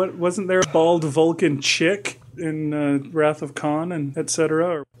 No, wasn't there a bald Vulcan chick in Wrath of Khan and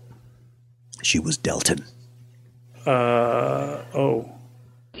etc.? She was Deltan. Oh.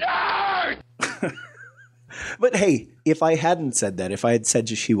 But hey, if I hadn't said that, if I had said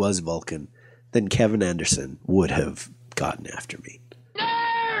she was Vulcan, then Kevin Anderson would have gotten after me.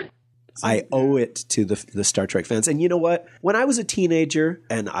 I owe it to the Star Trek fans. And you know what? When I was a teenager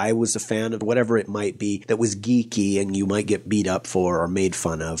and I was a fan of whatever it might be that was geeky and you might get beat up for or made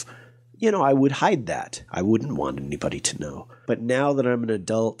fun of, I would hide that. I wouldn't want anybody to know. But now that I'm an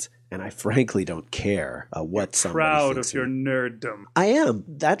adult and I frankly don't care what somebody proud thinks of your nerddom. I am.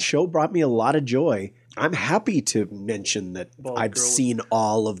 That show brought me a lot of joy. I'm happy to mention that I've seen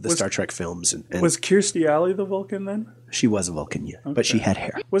all of the Star Trek films. And was Kirstie Alley the Vulcan then? She was a Vulcan, yeah. Okay. But she had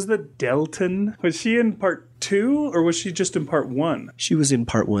hair. Was the Deltan, was she in part 2 or was she just in part 1? She was in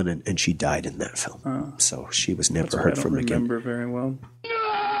part 1 and she died in that film. So she was never heard from again. I don't remember very well.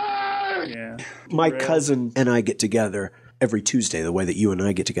 Yeah. My cousin and I get together every Tuesday, the way that you and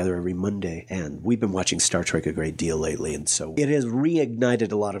I get together every Monday. And we've been watching Star Trek a great deal lately. And so it has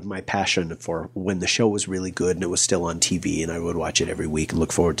reignited a lot of my passion for when the show was really good and it was still on TV and I would watch it every week and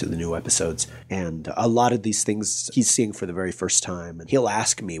look forward to the new episodes. And a lot of these things he's seeing for the very first time. And he'll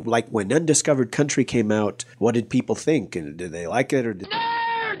ask me, like when Undiscovered Country came out, what did people think? And did they like it or did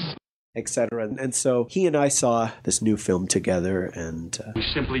etc. And so he and I saw this new film together, and we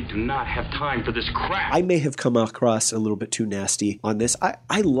simply do not have time for this crap. I may have come across a little bit too nasty on this.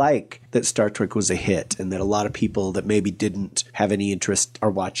 I like that Star Trek was a hit and that a lot of people that maybe didn't have any interest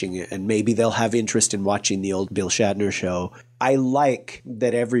are watching it, and maybe they'll have interest in watching the old Bill Shatner show. I like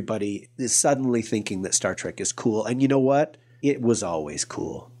that everybody is suddenly thinking that Star Trek is cool, and you know what? It was always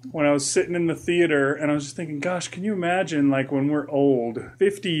cool. When I was sitting in the theater and I was just thinking, gosh, can you imagine like when we're old,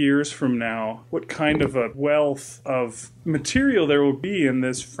 50 years from now, what kind of a wealth of material there will be in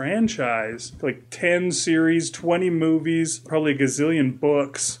this franchise? Like 10 series, 20 movies, probably a gazillion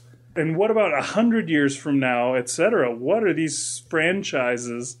books. And what about 100 years from now, etc.? What are these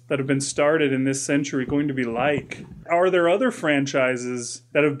franchises that have been started in this century going to be like? Are there other franchises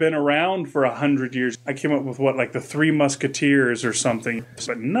that have been around for 100 years? I came up with like the Three Musketeers or something,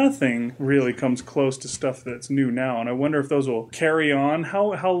 but nothing really comes close to stuff that's new now. And I wonder if those will carry on.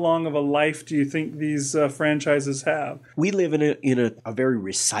 How long of a life do you think these franchises have? We live in a very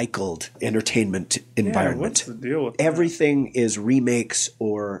recycled entertainment environment. Yeah, what's the deal with everything is remakes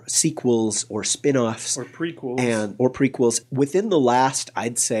or sequels or spin-offs or prequels or prequels. Within the last,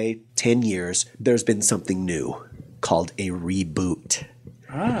 I'd say, 10 years, there's been something new called a reboot.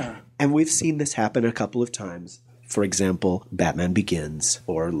 And we've seen this happen a couple of times. For example, Batman Begins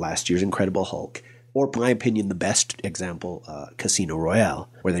or last year's Incredible Hulk. Or, in my opinion, the best example, Casino Royale,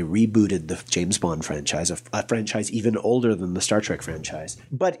 where they rebooted the James Bond franchise, a franchise even older than the Star Trek franchise.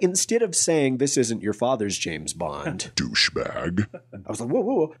 But instead of saying, this isn't your father's James Bond. Douchebag. I was like,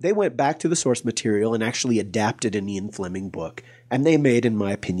 whoa. They went back to the source material and actually adapted an Ian Fleming book. And they made, in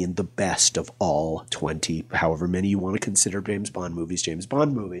my opinion, the best of all 20, however many you want to consider James Bond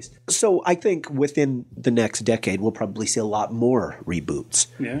movies. So I think within the next decade, we'll probably see a lot more reboots.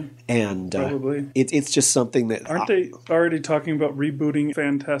 Yeah, and probably. It's just something that... Aren't they already talking about rebooting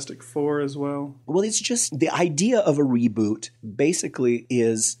Fantastic Four as well? Well, it's just the idea of a reboot basically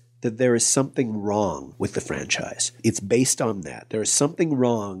is that there is something wrong with the franchise. It's based on that. There is something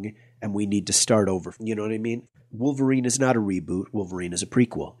wrong and we need to start over. You know what I mean? Wolverine is not a reboot. Wolverine is a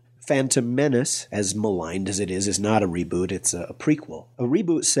prequel. Phantom Menace, as maligned as it is not a reboot. It's a prequel. A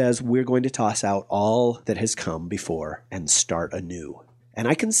reboot says we're going to toss out all that has come before and start anew. And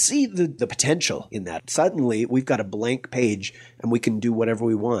I can see the potential in that. Suddenly, we've got a blank page and we can do whatever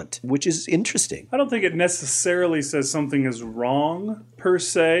we want, which is interesting. I don't think it necessarily says something is wrong per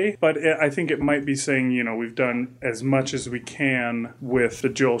se, but I think it might be saying, we've done as much as we can with the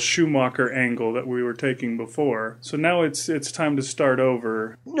Joel Schumacher angle that we were taking before. So now it's time to start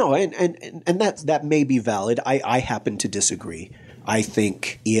over. No, and that may be valid. I happen to disagree. I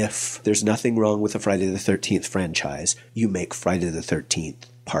think if there's nothing wrong with the Friday the 13th franchise, you make Friday the 13th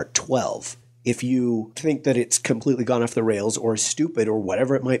Part 12. If you think that it's completely gone off the rails or stupid or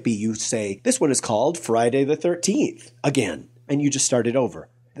whatever it might be, you say, this one is called Friday the 13th again, and you just start it over.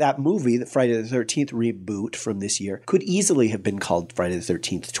 That movie, the Friday the 13th reboot from this year, could easily have been called Friday the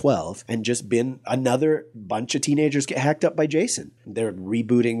 13th 12 and just been another bunch of teenagers get hacked up by Jason. They're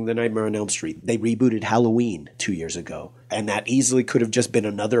rebooting The Nightmare on Elm Street. They rebooted Halloween 2 years ago. And that easily could have just been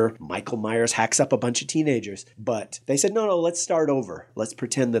another Michael Myers hacks up a bunch of teenagers. But they said, no, let's start over. Let's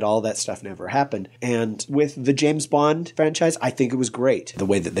pretend that all that stuff never happened. And with the James Bond franchise, I think it was great the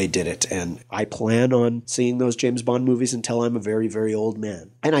way that they did it. And I plan on seeing those James Bond movies until I'm a very, very old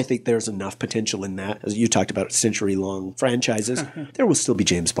man. And I think there's enough potential in that. As you talked about century-long franchises, there will still be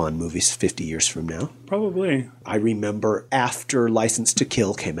James Bond movies 50 years from now. Probably. I remember after License to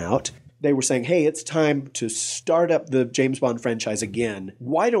Kill came out, they were saying, hey, it's time to start up the James Bond franchise again.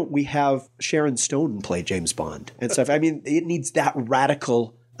 Why don't we have Sharon Stone play James Bond and stuff? I mean, it needs that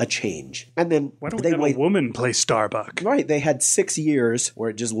radical a change. And then why don't we have a woman play Starbuck? Right. They had 6 years where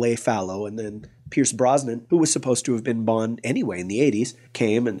it just lay fallow, and then Pierce Brosnan, who was supposed to have been Bond anyway in the 80s,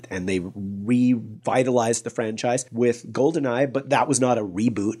 came and they revitalized the franchise with GoldenEye, but that was not a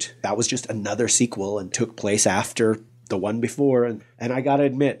reboot. That was just another sequel and took place after the one before. And I gotta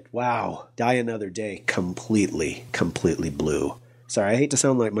admit, wow, Die Another Day completely blew. Sorry, I hate to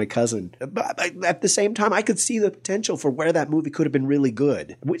sound like my cousin, but at the same time, I could see the potential for where that movie could have been really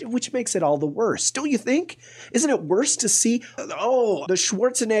good, which makes it all the worse. Don't you think? Isn't it worse to see, the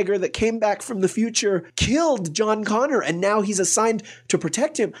Schwarzenegger that came back from the future killed John Connor, and now he's assigned to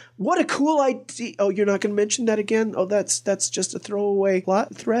protect him? What a cool idea. Oh, you're not going to mention that again? Oh, that's just a throwaway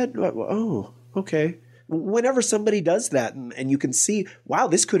plot thread? Oh, okay. Whenever somebody does that and you can see, wow,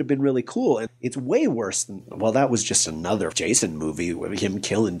 this could have been really cool. And it's way worse than, well, that was just another Jason movie with him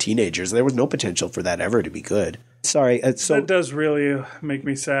killing teenagers. There was no potential for that ever to be good. Sorry. That does really make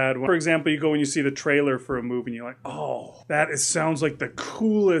me sad. For example, you go and you see the trailer for a movie and you're like, oh, sounds like the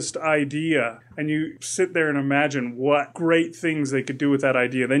coolest idea. And you sit there and imagine what great things they could do with that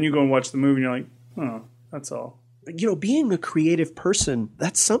idea. Then you go and watch the movie and you're like, oh, that's all. Being a creative person,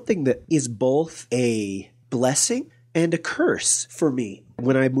 that's something that is both a blessing and a curse for me.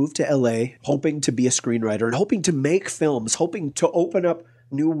 When I moved to LA, hoping to be a screenwriter and hoping to make films, hoping to open up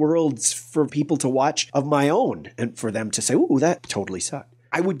new worlds for people to watch of my own and for them to say, ooh, that totally sucked.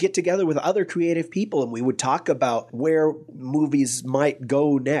 I would get together with other creative people and we would talk about where movies might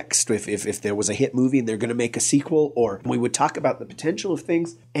go next if there was a hit movie and they're going to make a sequel, or we would talk about the potential of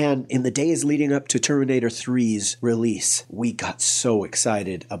things. And in the days leading up to Terminator 3's release, we got so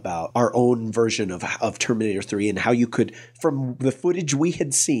excited about our own version of Terminator 3 and how you could, from the footage we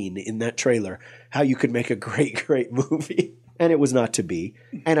had seen in that trailer, how you could make a great, great movie. And it was not to be.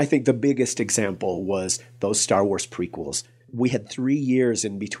 And I think the biggest example was those Star Wars prequels. We had 3 years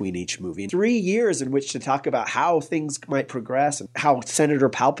in between each movie. 3 years in which to talk about how things might progress and how Senator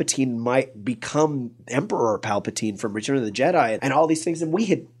Palpatine might become Emperor Palpatine from Return of the Jedi and all these things. And we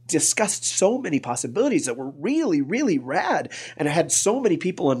had discussed so many possibilities that were really, really rad. And I had so many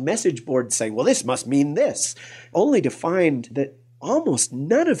people on message boards saying, well, this must mean this. Only to find that almost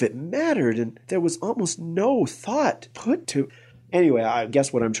none of it mattered and there was almost no thought put to. Anyway, I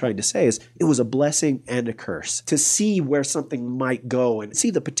guess what I'm trying to say is it was a blessing and a curse to see where something might go and see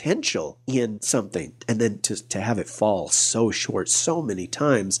the potential in something and then to have it fall so short so many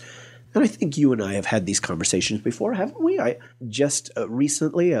times. And I think you and I have had these conversations before, haven't we? I just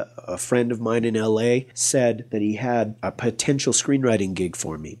recently, a friend of mine in LA said that he had a potential screenwriting gig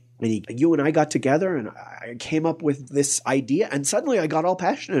for me. And you and I got together and I came up with this idea and suddenly I got all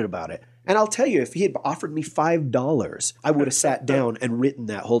passionate about it. And I'll tell you, if he had offered me $5, I would have sat down and written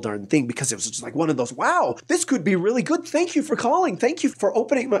that whole darn thing because it was just like one of those, wow, this could be really good. Thank you for calling. Thank you for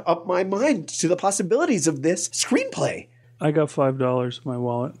opening up my mind to the possibilities of this screenplay. I got $5 in my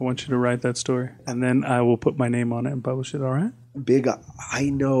wallet. I want you to write that story. And then I will put my name on it and publish it, all right? Big,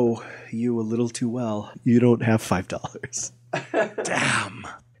 I know you a little too well. You don't have $5. Damn.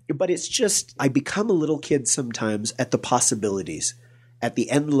 But it's just, I become a little kid sometimes at the possibilities. At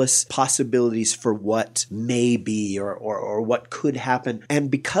the endless possibilities for what may be or what could happen. And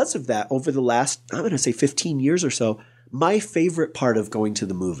because of that, over the last, I'm going to say 15 years or so, My favorite part of going to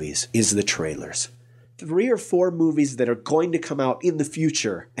the movies is the trailers. 3 or 4 movies that are going to come out in the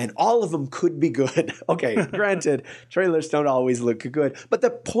future, and all of them could be good. Okay, granted, trailers don't always look good, but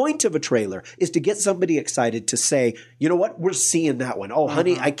the point of a trailer is to get somebody excited to say, you know what, we're seeing that one. Oh,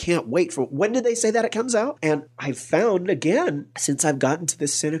 honey, I can't wait for, when did they say that it comes out? And I've found, again, since I've gotten to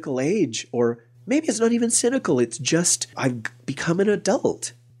this cynical age, or maybe it's not even cynical, it's just I've become an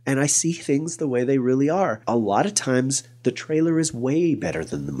adult. And I see things the way they really are. A lot of times, the trailer is way better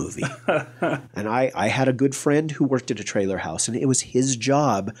than the movie. And I had a good friend who worked at a trailer house, and it was his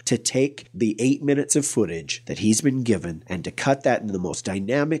job to take the 8 minutes of footage that he's been given and to cut that in the most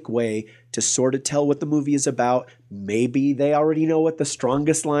dynamic way to sort of tell what the movie is about. Maybe they already know what the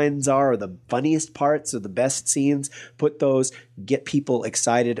strongest lines are, or the funniest parts, or the best scenes. Put those, get people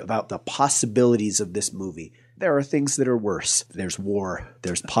excited about the possibilities of this movie. There are things that are worse. There's war,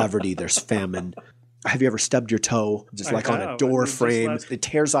 there's poverty, there's famine. Have you ever stubbed your toe just like on a door frame? It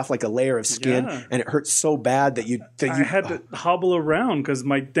tears off like a layer of skin, and it hurts so bad that you had to hobble around because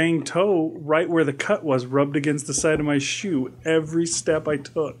my dang toe, right where the cut was, rubbed against the side of my shoe every step I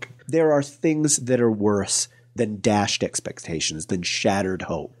took. There are things that are worse than dashed expectations, than shattered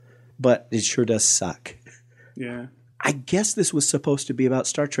hope. But it sure does suck. Yeah. I guess this was supposed to be about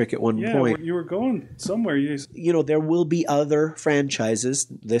Star Trek at one point. You were going somewhere. You know, there will be other franchises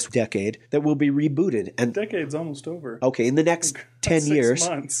this decade that will be rebooted. And the decade's almost over. Okay, in the next 10 years, 6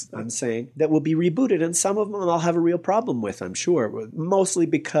 months. I'm saying, that will be rebooted. And some of them I'll have a real problem with, I'm sure. Mostly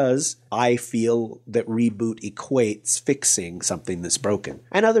because I feel that reboot equates fixing something that's broken.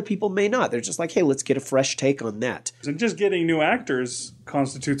 And other people may not. They're just like, hey, let's get a fresh take on that. And just getting new actors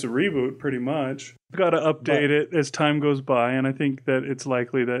constitutes a reboot, pretty much. We've got to update it as time goes by, and I think that it's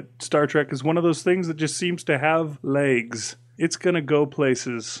likely that Star Trek is one of those things that just seems to have legs. It's going to go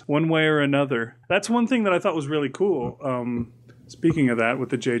places, one way or another. That's one thing that I thought was really cool. Speaking of that, with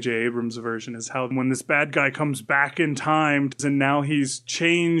the J.J. Abrams version, is how when this bad guy comes back in time, and now he's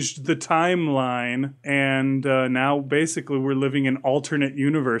changed the timeline, and now basically we're living in alternate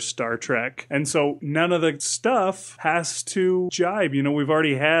universe Star Trek. And so none of the stuff has to jibe. You know, we've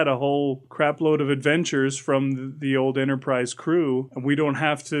already had a whole crapload of adventures from the old Enterprise crew, and we don't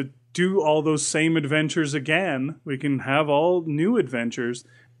have to do all those same adventures again. We can have all new adventures.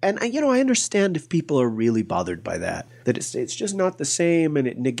 And, you know, I understand if people are really bothered by that it's just not the same and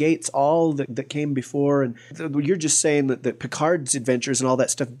it negates all that came before. And you're just saying that Picard's adventures and all that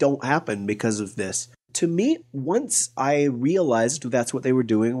stuff don't happen because of this. To me, once I realized that's what they were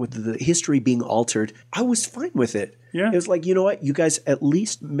doing with the history being altered, I was fine with it. Yeah. It was like, you know what? You guys at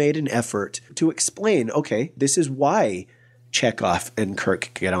least made an effort to explain, okay, this is why Chekhov and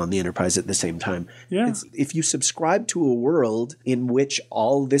Kirk get on the Enterprise at the same time. Yeah. If you subscribe to a world in which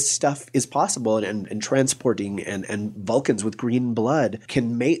all this stuff is possible and transporting and Vulcans with green blood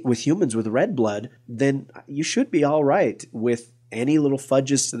can mate with humans with red blood, then you should be all right with any little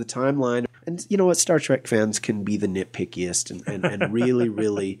fudges to the timeline. And you know what? Star Trek fans can be the nitpickiest and really,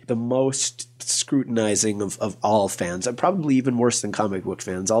 really the most scrutinizing of all fans. And probably even worse than comic book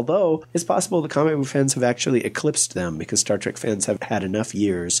fans. Although it's possible the comic book fans have actually eclipsed them because Star Trek fans have had enough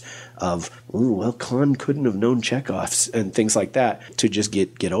years of, well, Khan couldn't have known Chekhov's and things like that to just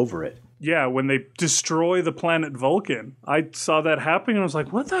get over it. Yeah, when they destroy the planet Vulcan. I saw that happening and I was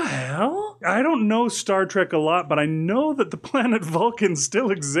like, what the hell? I don't know Star Trek a lot, but I know that the planet Vulcan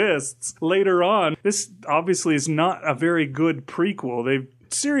still exists later on. This obviously is not a very good prequel. They've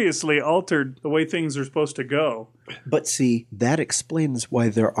seriously altered the way things are supposed to go. But see, that explains why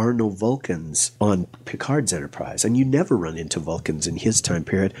there are no Vulcans on Picard's Enterprise. And you never run into Vulcans in his time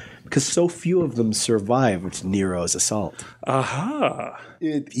period because so few of them survived Nero's assault. Aha.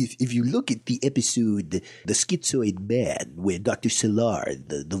 If you look at the episode The Schizoid Man, where Dr. Solar,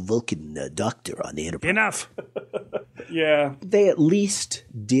 the Vulcan doctor on the Enterprise... Enough! Yeah. They at least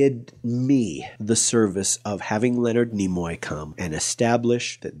did me the service of having Leonard Nimoy come and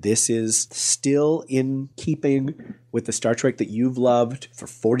establish that this is still in keeping with the Star Trek that you've loved for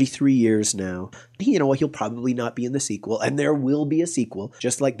 43 years now. You know, he'll probably not be in the sequel, and there will be a sequel,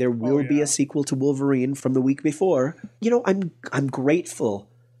 just like there will be a sequel to Wolverine from the week before. You know, I'm grateful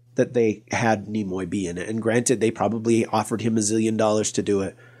that they had Nimoy be in it, and granted, they probably offered him $1 zillion to do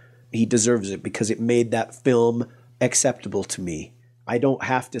it. He deserves it because it made that film acceptable to me. I don't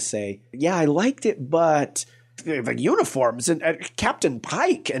have to say, yeah, I liked it, but the uniforms and Captain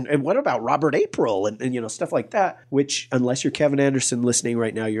Pike and what about Robert April and you know, stuff like that, which unless you're Kevin Anderson listening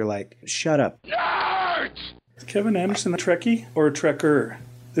right now, you're like, shut up. Is Kevin Anderson a Trekkie or a Trekker?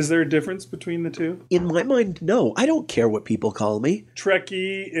 Is there a difference between the two? In my mind, no. I don't care what people call me.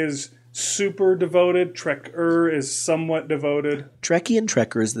 Trekkie is super devoted. Trekker is somewhat devoted. Trekkie and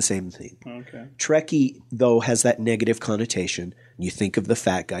Trekker is the same thing. Okay. Trekkie, though, has that negative connotation. You think of the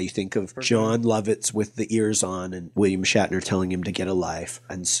fat guy. You think of John Lovitz with the ears on and William Shatner telling him to get a life.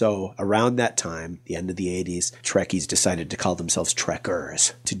 And so around that time, the end of the 80s, Trekkies decided to call themselves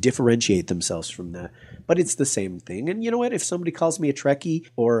Trekkers to differentiate themselves from that. But it's the same thing. And you know what? If somebody calls me a Trekkie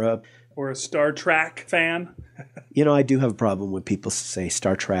or a Star Trek fan. I do have a problem when people say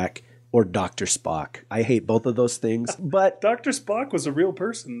Star Trek or Dr. Spock. I hate both of those things. But Dr. Spock was a real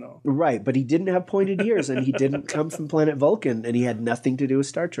person, though. Right, but he didn't have pointed ears, and he didn't come from planet Vulcan, and he had nothing to do with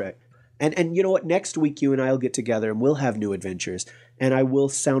Star Trek. And you know what? Next week, you and I will get together, and we'll have new adventures, and I will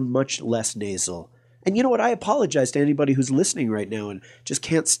sound much less nasal. And you know what? I apologize to anybody who's listening right now and just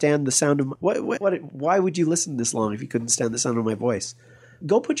can't stand the sound of my... Why would you listen this long if you couldn't stand the sound of my voice?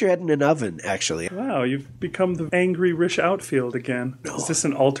 Go put your head in an oven, actually. Wow, you've become the Angry Rish Outfield again. No. Is this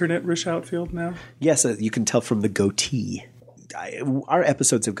an alternate Rish Outfield now? Yes, you can tell from the goatee. Our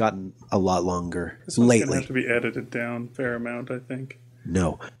episodes have gotten a lot longer this one's lately. Going to have to be edited down a fair amount, I think.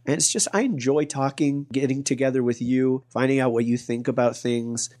 No. And it's just, I enjoy talking, getting together with you, finding out what you think about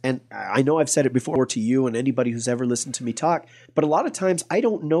things. And I know I've said it before to you and anybody who's ever listened to me talk, but a lot of times I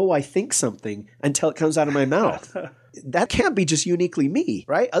don't know I think something until it comes out of my mouth. That can't be just uniquely me,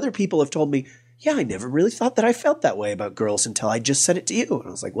 right? Other people have told me, yeah, I never really thought that I felt that way about girls until I just said it to you. And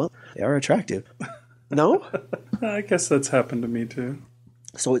I was like, well, they are attractive. No? I guess that's happened to me too.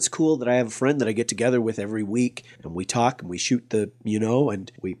 So it's cool that I have a friend that I get together with every week and we talk and we shoot the,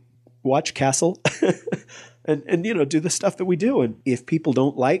 and we watch Castle and do the stuff that we do. And if people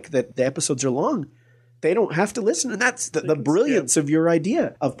don't like that the episodes are long, they don't have to listen. And that's the brilliance of your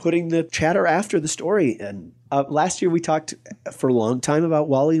idea of putting the chatter after the story. And last year we talked for a long time about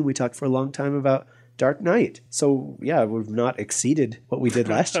Wally and we talked for a long time about Dark Knight. So yeah, we've not exceeded what we did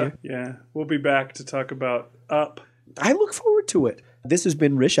last year. Yeah, we'll be back to talk about Up. I look forward to it. This has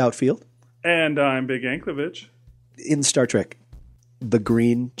been Rish Outfield. And I'm Big Anklevich. In Star Trek, the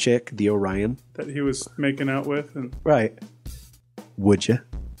green chick, the Orion. That he was making out with. Right. Would you?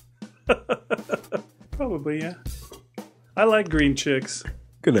 Probably, yeah. I like green chicks.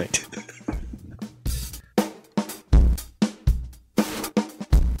 Good night.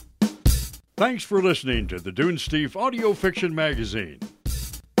 Thanks for listening to the Dunesteef Audio Fiction Magazine.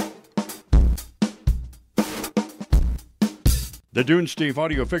 The Dunesteef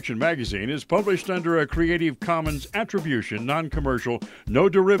Audio Fiction Magazine is published under a Creative Commons Attribution, Non-Commercial, No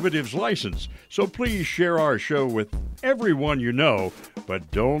Derivatives license, so please share our show with everyone you know,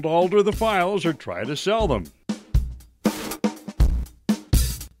 but don't alter the files or try to sell them.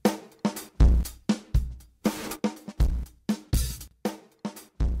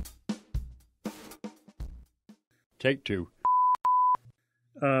 Take two.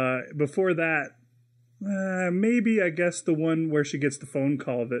 Before that, maybe I guess the one where she gets the phone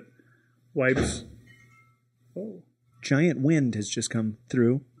call that wipes. Oh. Giant wind has just come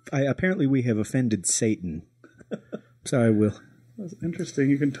through. Apparently we have offended Satan. So I will. That's interesting.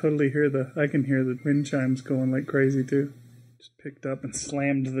 You can totally hear I can hear the wind chimes going like crazy too. Just picked up and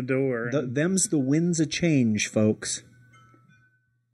slammed the door. Them's the winds of change, folks.